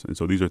outcomes. And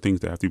so these are things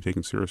that have to be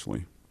taken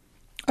seriously.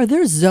 Are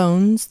there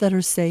zones that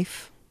are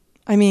safe?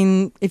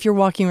 If you're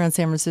walking around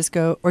San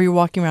Francisco or you're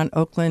walking around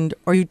Oakland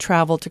or you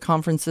travel to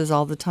conferences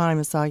all the time,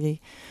 Asagi,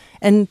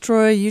 and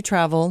Troy, you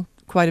travel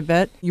quite a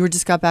bit. You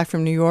just got back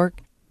from New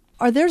York.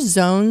 Are there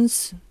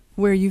zones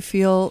where you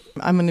feel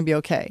I'm going to be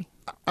okay?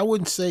 I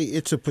wouldn't say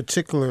it's a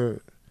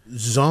particular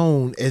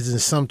zone as in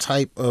some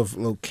type of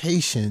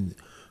location,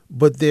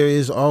 but there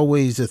is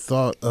always a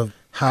thought of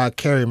how I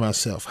carry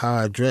myself, how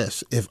I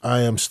dress. If I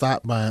am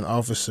stopped by an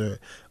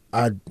officer,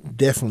 I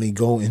definitely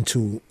go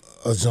into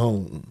a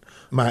zone,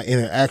 my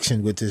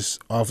interaction with this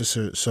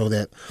officer, so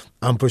that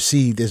I'm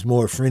perceived as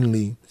more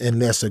friendly and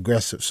less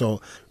aggressive. So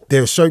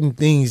there are certain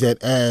things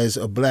that as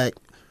a black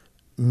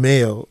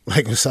male,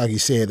 like Osagie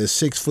said, a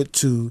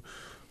 6'2",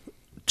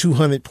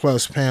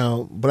 200+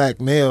 pound black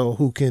male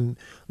who can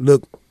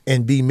look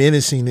and be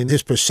menacing in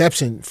his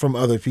perception from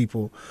other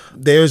people,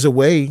 there's a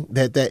way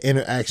that that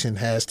interaction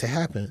has to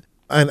happen.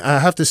 And I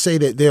have to say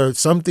that there are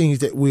some things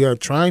that we are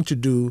trying to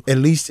do, at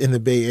least in the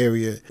Bay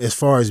Area, as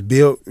far as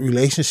build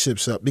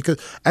relationships up, because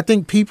I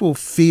think people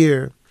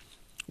fear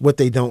what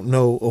they don't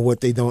know or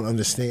what they don't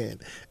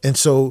understand. And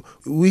so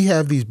we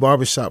have these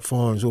barbershop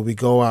forums where we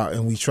go out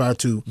and we try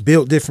to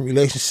build different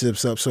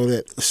relationships up so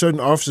that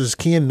certain officers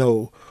can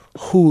know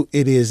who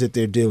it is that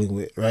they're dealing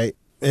with, right?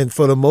 And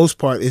for the most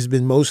part, it's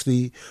been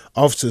mostly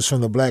officers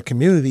from the black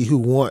community who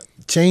want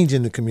change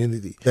in the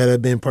community that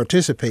have been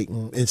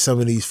participating in some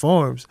of these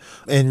forums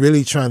and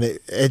really trying to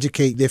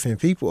educate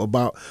different people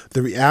about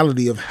the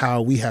reality of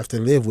how we have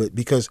to live with,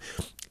 because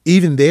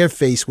even they're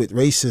faced with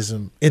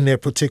racism in their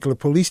particular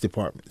police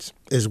departments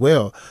as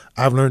well.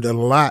 I've learned a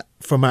lot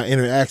from my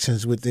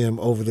interactions with them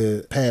over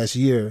the past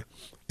year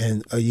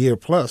and a year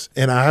plus.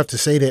 And I have to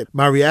say that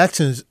my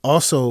reactions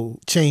also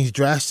change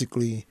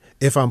drastically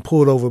if I'm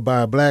pulled over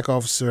by a black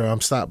officer,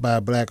 I'm stopped by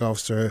a black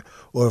officer,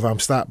 or if I'm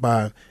stopped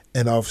by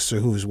an officer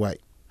who's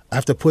white. I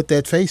have to put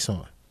that face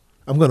on.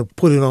 I'm going to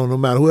put it on no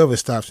matter whoever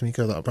stops me,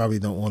 because I probably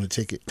don't want a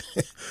ticket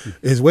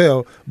as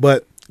well.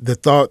 But the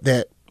thought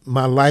that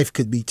my life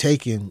could be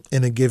taken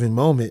in a given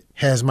moment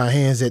has my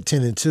hands at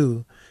 10 and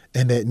 2,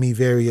 and that me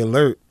very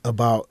alert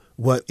about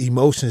what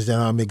emotions that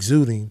I'm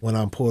exuding when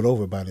I'm pulled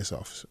over by this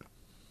officer.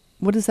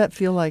 What does that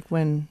feel like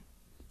when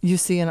you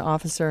see an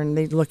officer and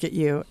they look at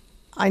you?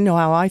 I know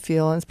how I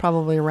feel, and it's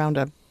probably around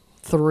a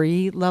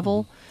 3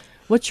 level.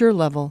 What's your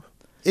level?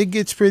 It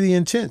gets pretty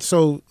intense.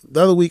 So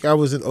the other week I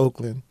was in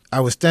Oakland. I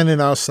was standing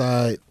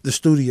outside the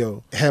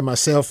studio, had my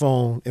cell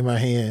phone in my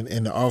hand,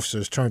 and the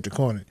officers turned the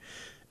corner.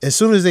 As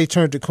soon as they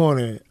turned the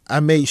corner,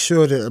 I made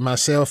sure that my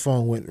cell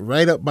phone went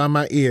right up by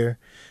my ear,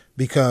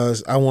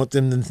 because I want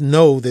them to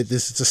know that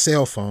this is a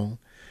cell phone,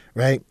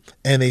 right?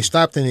 And they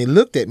stopped and they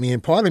looked at me,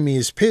 and part of me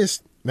is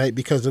pissed, right,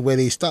 because of the way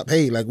they stopped.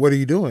 Hey, like, what are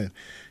you doing?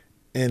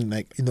 And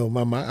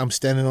I'm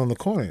standing on the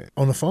corner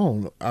on the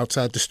phone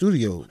outside the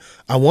studio.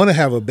 I want to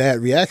have a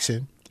bad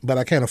reaction, but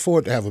I can't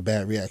afford to have a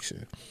bad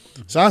reaction.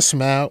 So I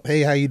smiled.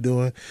 Hey, how you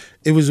doing?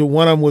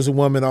 One of them was a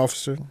woman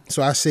officer,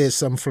 so I said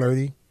something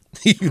flirty,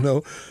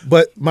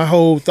 But my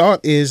whole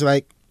thought is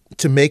like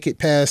to make it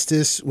past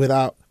this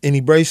without any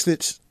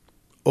bracelets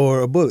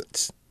or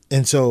bullets,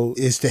 and so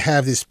is to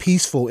have this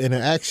peaceful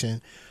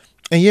interaction.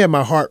 And yeah,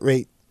 my heart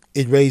rate,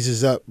 it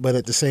raises up, but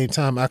at the same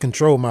time, I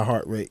control my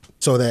heart rate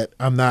so that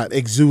I'm not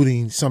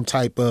exuding some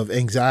type of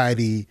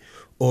anxiety,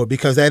 or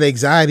because that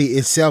anxiety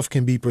itself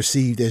can be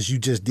perceived as you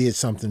just did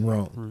something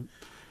wrong. Right.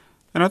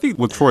 And I think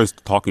what Troy's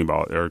talking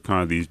about are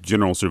kind of these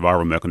general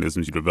survival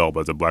mechanisms you develop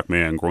as a black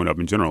man growing up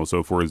in general.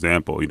 So, for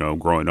example,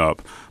 growing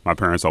up, my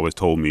parents always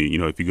told me,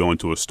 if you go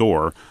into a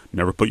store,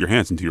 never put your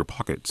hands into your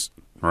pockets.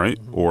 Right?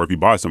 Mm-hmm. Or if you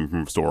buy something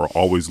from a store,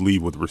 always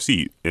leave with a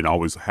receipt and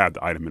always have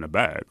the item in a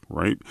bag,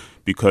 right?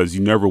 Because you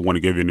never want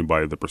to give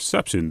anybody the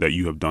perception that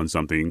you have done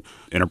something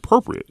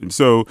inappropriate. And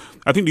so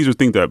I think these are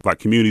things that black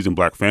communities and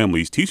black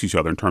families teach each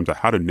other in terms of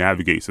how to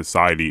navigate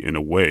society in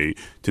a way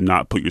to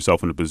not put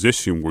yourself in a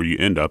position where you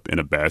end up in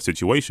a bad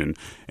situation.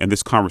 And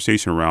this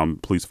conversation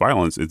around police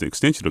violence is the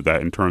extension of that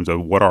in terms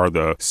of what are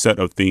the set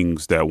of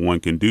things that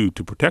one can do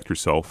to protect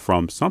yourself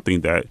from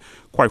something that,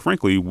 quite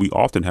frankly, we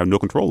often have no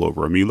control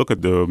over. I mean, look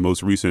at the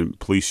most recent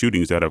police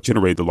shootings that have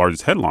generated the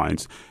largest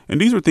headlines. And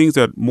these are things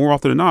that more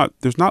often than not,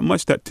 there's not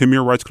much that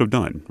Tamir Rice could have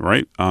done,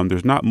 right?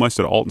 There's not much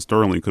that Alton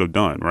Sterling could have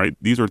done, right?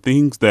 These are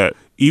things that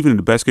even in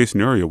the best case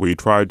scenario where you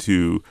try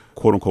to,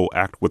 quote unquote,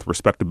 act with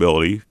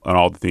respectability on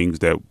all the things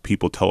that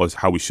people tell us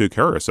how we should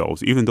carry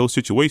ourselves, even those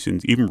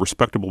situations, even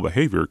respectable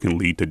behavior can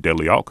lead to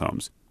deadly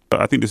outcomes.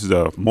 I think this is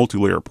a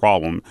multi-layered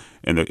problem,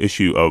 and the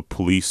issue of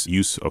police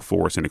use of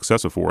force and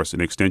excessive force,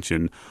 an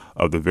extension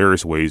of the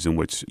various ways in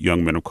which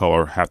young men of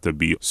color have to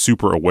be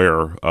super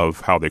aware of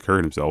how they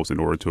carry themselves in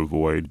order to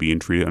avoid being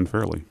treated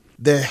unfairly.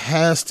 There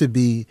has to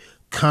be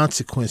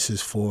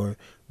consequences for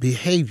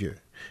behavior.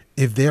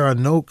 If there are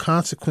no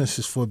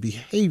consequences for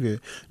behavior,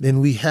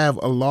 then we have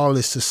a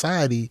lawless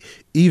society,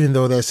 even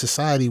though that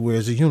society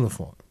wears a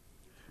uniform.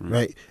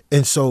 Right?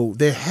 And so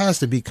there has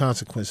to be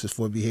consequences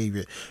for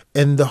behavior.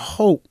 And the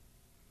hope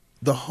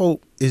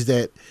is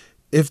that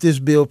if this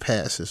bill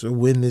passes, or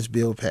when this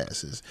bill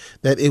passes,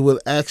 that it will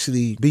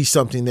actually be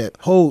something that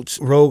holds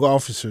rogue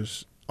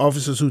officers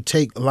who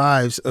take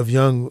lives of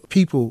young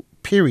people,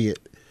 period,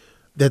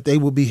 that they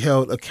will be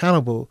held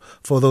accountable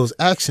for those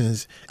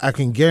actions. I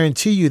can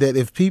guarantee you that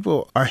if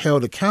people are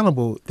held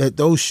accountable, that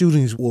those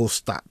shootings will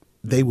stop.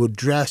 they will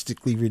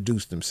drastically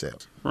reduce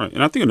themselves. Right.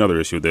 And I think another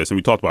issue with this, and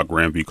we talked about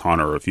Graham v.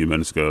 Connor a few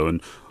minutes ago,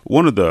 and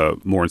one of the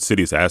more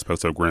insidious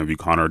aspects of Graham v.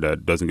 Connor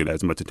that doesn't get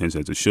as much attention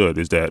as it should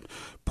is that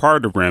prior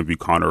to Graham v.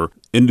 Connor,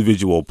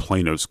 individual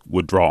plaintiffs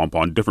would draw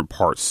upon different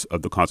parts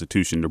of the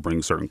Constitution to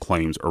bring certain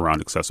claims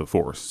around excessive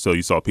force. So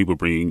you saw people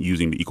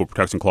using the Equal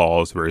Protection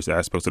Clause, various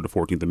aspects of the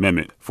 14th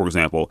Amendment, for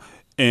example.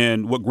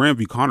 And what Graham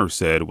v. Connor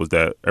said was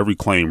that every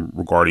claim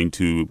regarding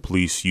to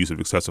police use of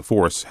excessive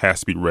force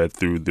has to be read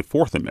through the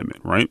Fourth Amendment,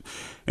 right?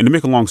 And to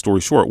make a long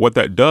story short, what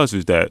that does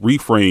is that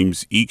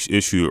reframes each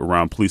issue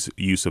around police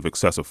use of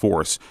excessive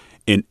force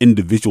in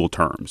individual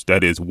terms.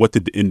 That is, what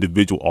did the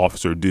individual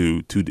officer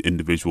do to the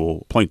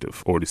individual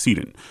plaintiff or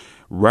decedent,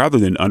 rather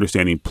than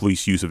understanding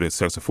police use of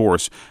excessive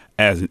force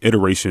as an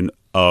iteration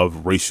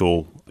of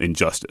racial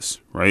injustice,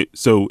 right?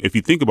 So if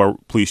you think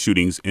about police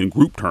shootings in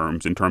group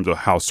terms, in terms of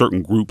how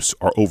certain groups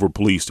are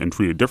over-policed and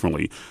treated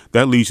differently,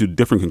 that leads to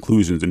different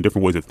conclusions and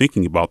different ways of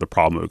thinking about the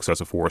problem of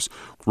excessive force,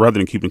 rather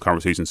than keeping the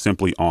conversation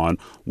simply on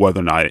whether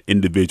or not an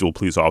individual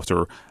police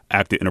officer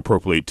acted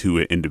inappropriately to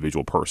an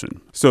individual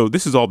person. So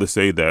this is all to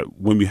say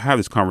that when we have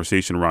this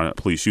conversation around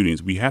police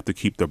shootings, we have to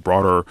keep the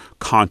broader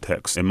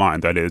context in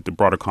mind. That is, the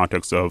broader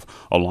context of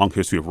a long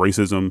history of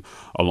racism,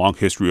 a long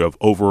history of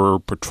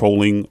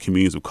over-patrolling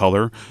communities of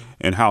color,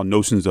 and how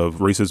notions of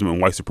racism and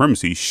white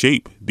supremacy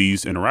shape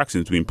these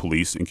interactions between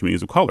police and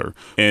communities of color.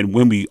 And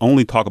when we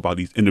only talk about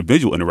these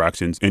individual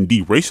interactions and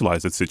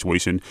de-racialize that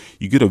situation,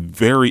 you get a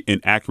very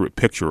inaccurate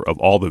picture of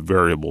all the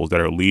variables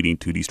that are leading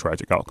to these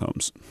tragic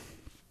outcomes.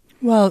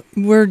 Well,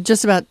 we're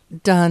just about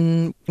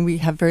done. We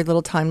have very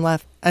little time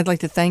left. I'd like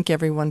to thank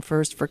everyone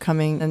first for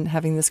coming and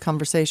having this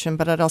conversation,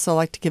 but I'd also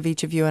like to give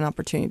each of you an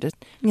opportunity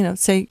to,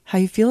 say how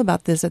you feel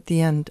about this at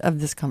the end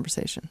of this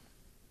conversation.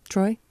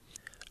 Troy?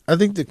 I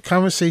think the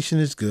conversation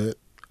is good.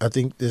 I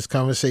think this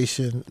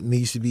conversation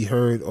needs to be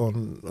heard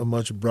on a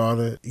much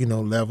broader,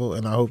 level,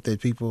 and I hope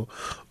that people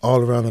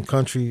all around the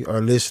country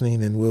are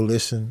listening and will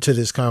listen to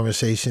this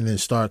conversation and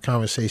start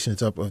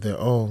conversations up of their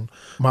own.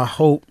 My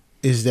hope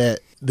is that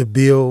the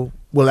bill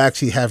will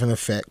actually have an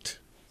effect,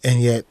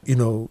 and yet,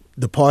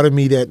 the part of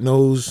me that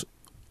knows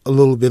a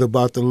little bit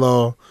about the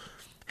law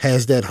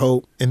has that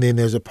hope, and then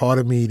there's a part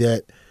of me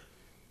that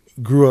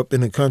grew up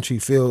in a country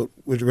filled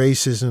with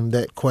racism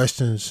that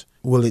questions,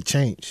 will it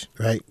change,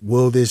 right?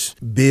 Will this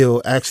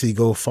bill actually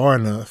go far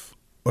enough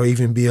or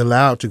even be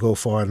allowed to go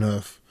far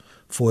enough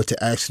for it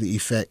to actually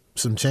effect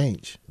some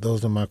change?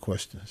 Those are my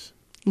questions.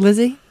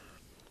 Lizzie?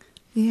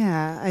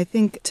 Yeah, I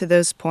think to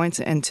those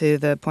points and to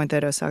the point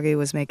that Osagie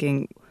was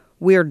making,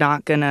 we're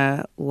not going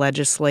to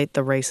legislate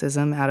the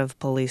racism out of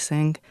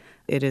policing.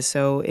 It is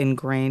so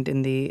ingrained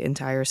in the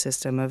entire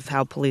system of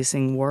how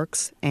policing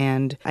works.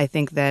 And I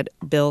think that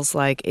bills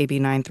like AB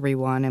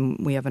 931,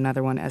 and we have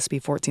another one, SB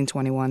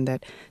 1421,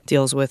 that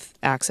deals with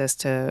access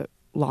to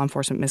law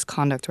enforcement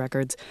misconduct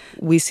records,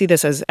 we see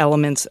this as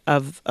elements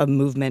of a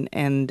movement,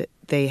 and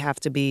they have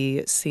to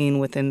be seen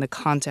within the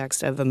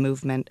context of a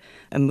movement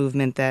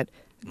that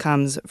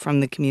comes from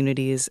the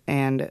communities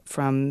and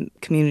from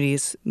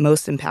communities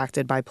most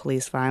impacted by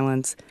police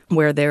violence,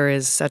 where there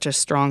is such a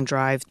strong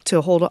drive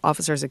to hold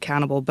officers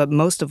accountable, but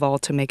most of all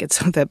to make it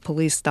so that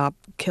police stop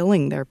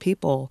killing their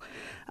people.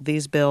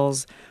 These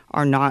bills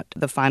are not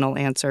the final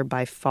answer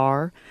by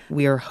far.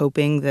 We are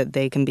hoping that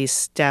they can be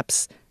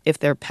steps, if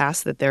they're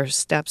passed, that they're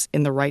steps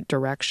in the right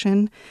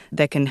direction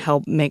that can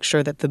help make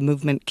sure that the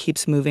movement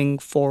keeps moving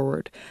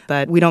forward.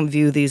 But we don't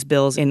view these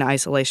bills in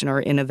isolation or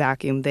in a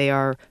vacuum. They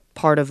are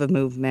part of a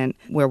movement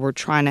where we're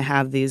trying to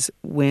have these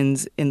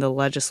wins in the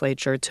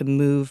legislature to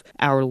move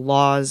our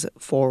laws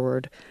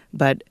forward.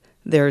 But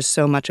there's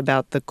so much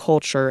about the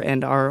culture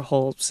and our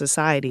whole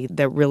society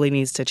that really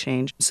needs to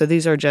change. So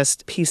these are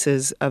just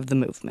pieces of the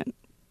movement.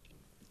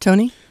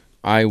 Tony?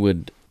 I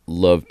would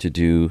love to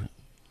do,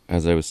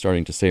 as I was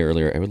starting to say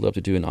earlier, I would love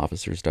to do an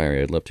officer's diary.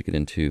 I'd love to get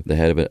into the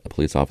head of a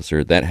police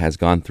officer that has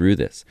gone through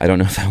this. I don't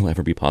know if that will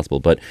ever be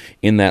possible, but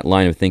in that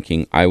line of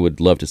thinking, I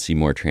would love to see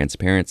more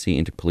transparency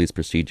into police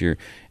procedure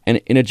and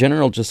in a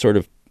general just sort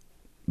of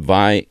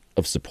vie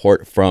of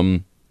support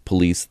from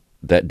police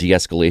that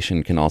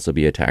de-escalation can also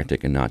be a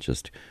tactic and not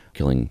just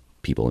killing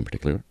people, in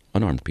particular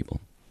unarmed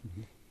people.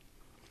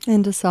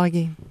 And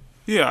Osagie.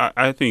 Yeah,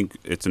 I think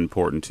it's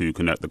important to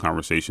connect the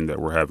conversation that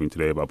we're having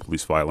today about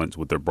police violence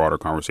with the broader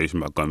conversation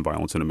about gun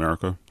violence in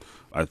America.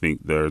 I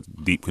think there's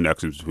deep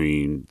connections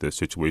between the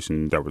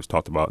situation that was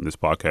talked about in this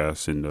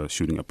podcast and the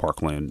shooting at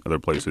Parkland, other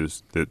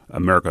places, that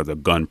America has a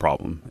gun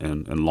problem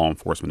and law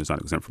enforcement is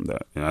not exempt from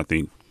that. And I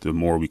think the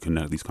more we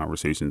connect these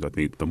conversations, I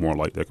think the more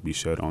light that can be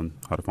shed on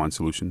how to find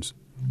solutions.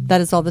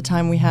 That is all the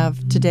time we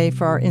have today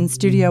for our In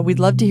Studio. We'd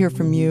love to hear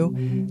from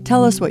you.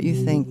 Tell us what you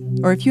think.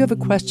 Or if you have a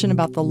question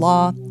about the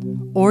law,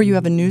 or you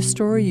have a news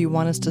story you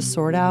want us to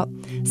sort out,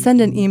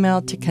 send an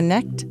email to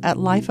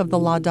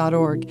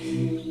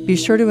connect@lifeofthelaw.org. Be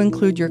sure to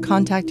include your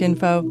contact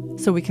info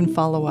so we can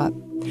follow up.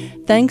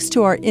 Thanks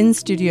to our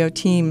in-studio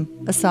team,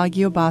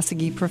 Osagie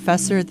Obasogie,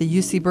 professor at the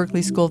UC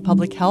Berkeley School of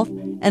Public Health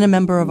and a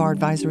member of our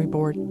advisory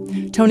board,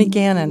 Tony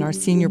Gannon, our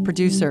senior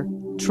producer,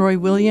 Troy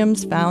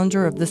Williams,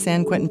 founder of the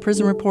San Quentin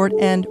Prison Report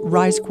and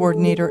RISE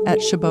coordinator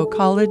at Chabot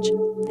College,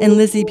 and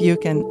Lizzie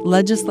Buchan,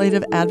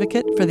 legislative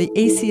advocate for the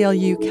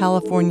ACLU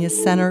California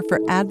Center for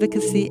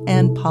Advocacy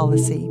and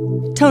Policy.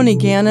 Tony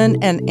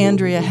Gannon and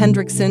Andrea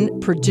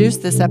Hendrickson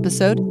produced this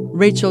episode.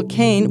 Rachel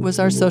Kane was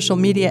our social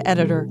media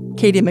editor.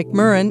 Katie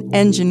McMurrin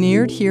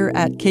engineered here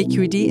at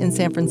KQED in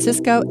San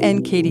Francisco,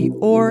 and Katie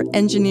Orr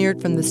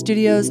engineered from the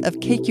studios of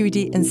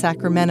KQED in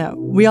Sacramento.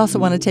 We also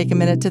want to take a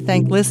minute to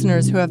thank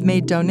listeners who have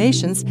made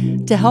donations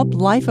to help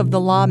Life of the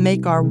Law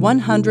make our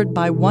 100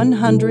 by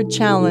 100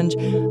 challenge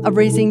of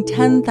raising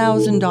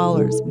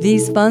 $10,000.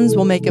 These funds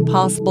will make it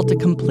possible to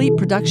complete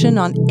production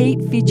on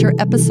 8 feature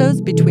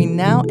episodes between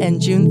now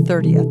and June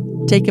 30th.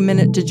 Take a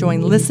minute to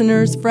join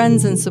listeners,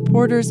 friends, and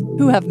supporters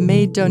who have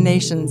made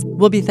donations.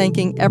 We'll be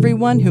thanking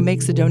everyone who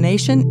makes a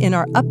donation in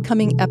our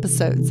upcoming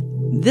episodes.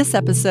 This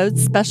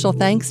episode's special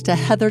thanks to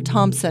Heather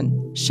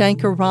Thompson,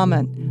 Shankar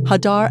Raman,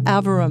 Hadar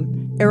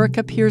Avaram,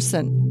 Erica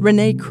Pearson,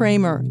 Renee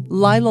Kramer,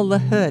 Lila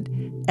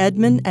LaHood,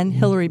 Edmund and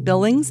Hillary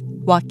Billings,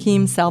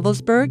 Joaquim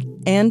Salvosberg,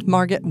 and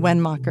Margaret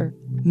Wenmacher.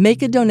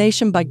 Make a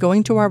donation by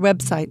going to our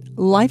website,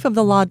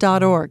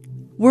 lifeofthelaw.org.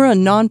 We're a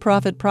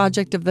nonprofit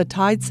project of the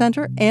Tide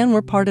Center, and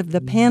we're part of the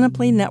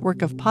Panoply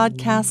network of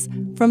podcasts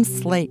from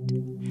Slate.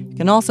 You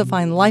can also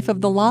find Life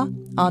of the Law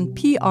on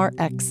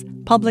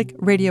PRX, Public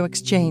Radio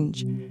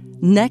Exchange.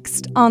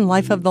 Next on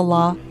Life of the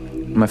Law.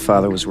 My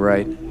father was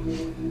right.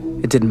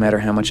 It didn't matter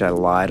how much I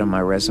lied on my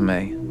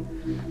resume.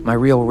 My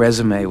real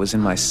resume was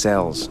in my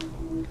cells.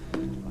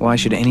 Why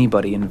should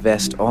anybody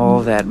invest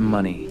all that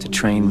money to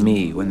train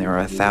me when there are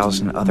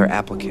 1,000 other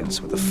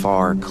applicants with a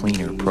far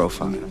cleaner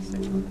profile?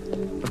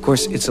 Of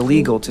course, it's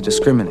illegal to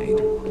discriminate.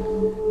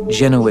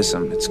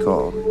 Genoism, it's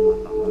called.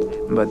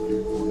 But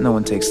no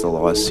one takes the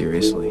law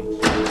seriously.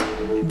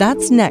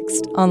 That's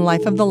next on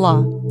Life of the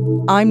Law.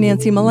 I'm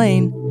Nancy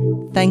Mullane.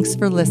 Thanks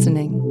for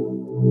listening.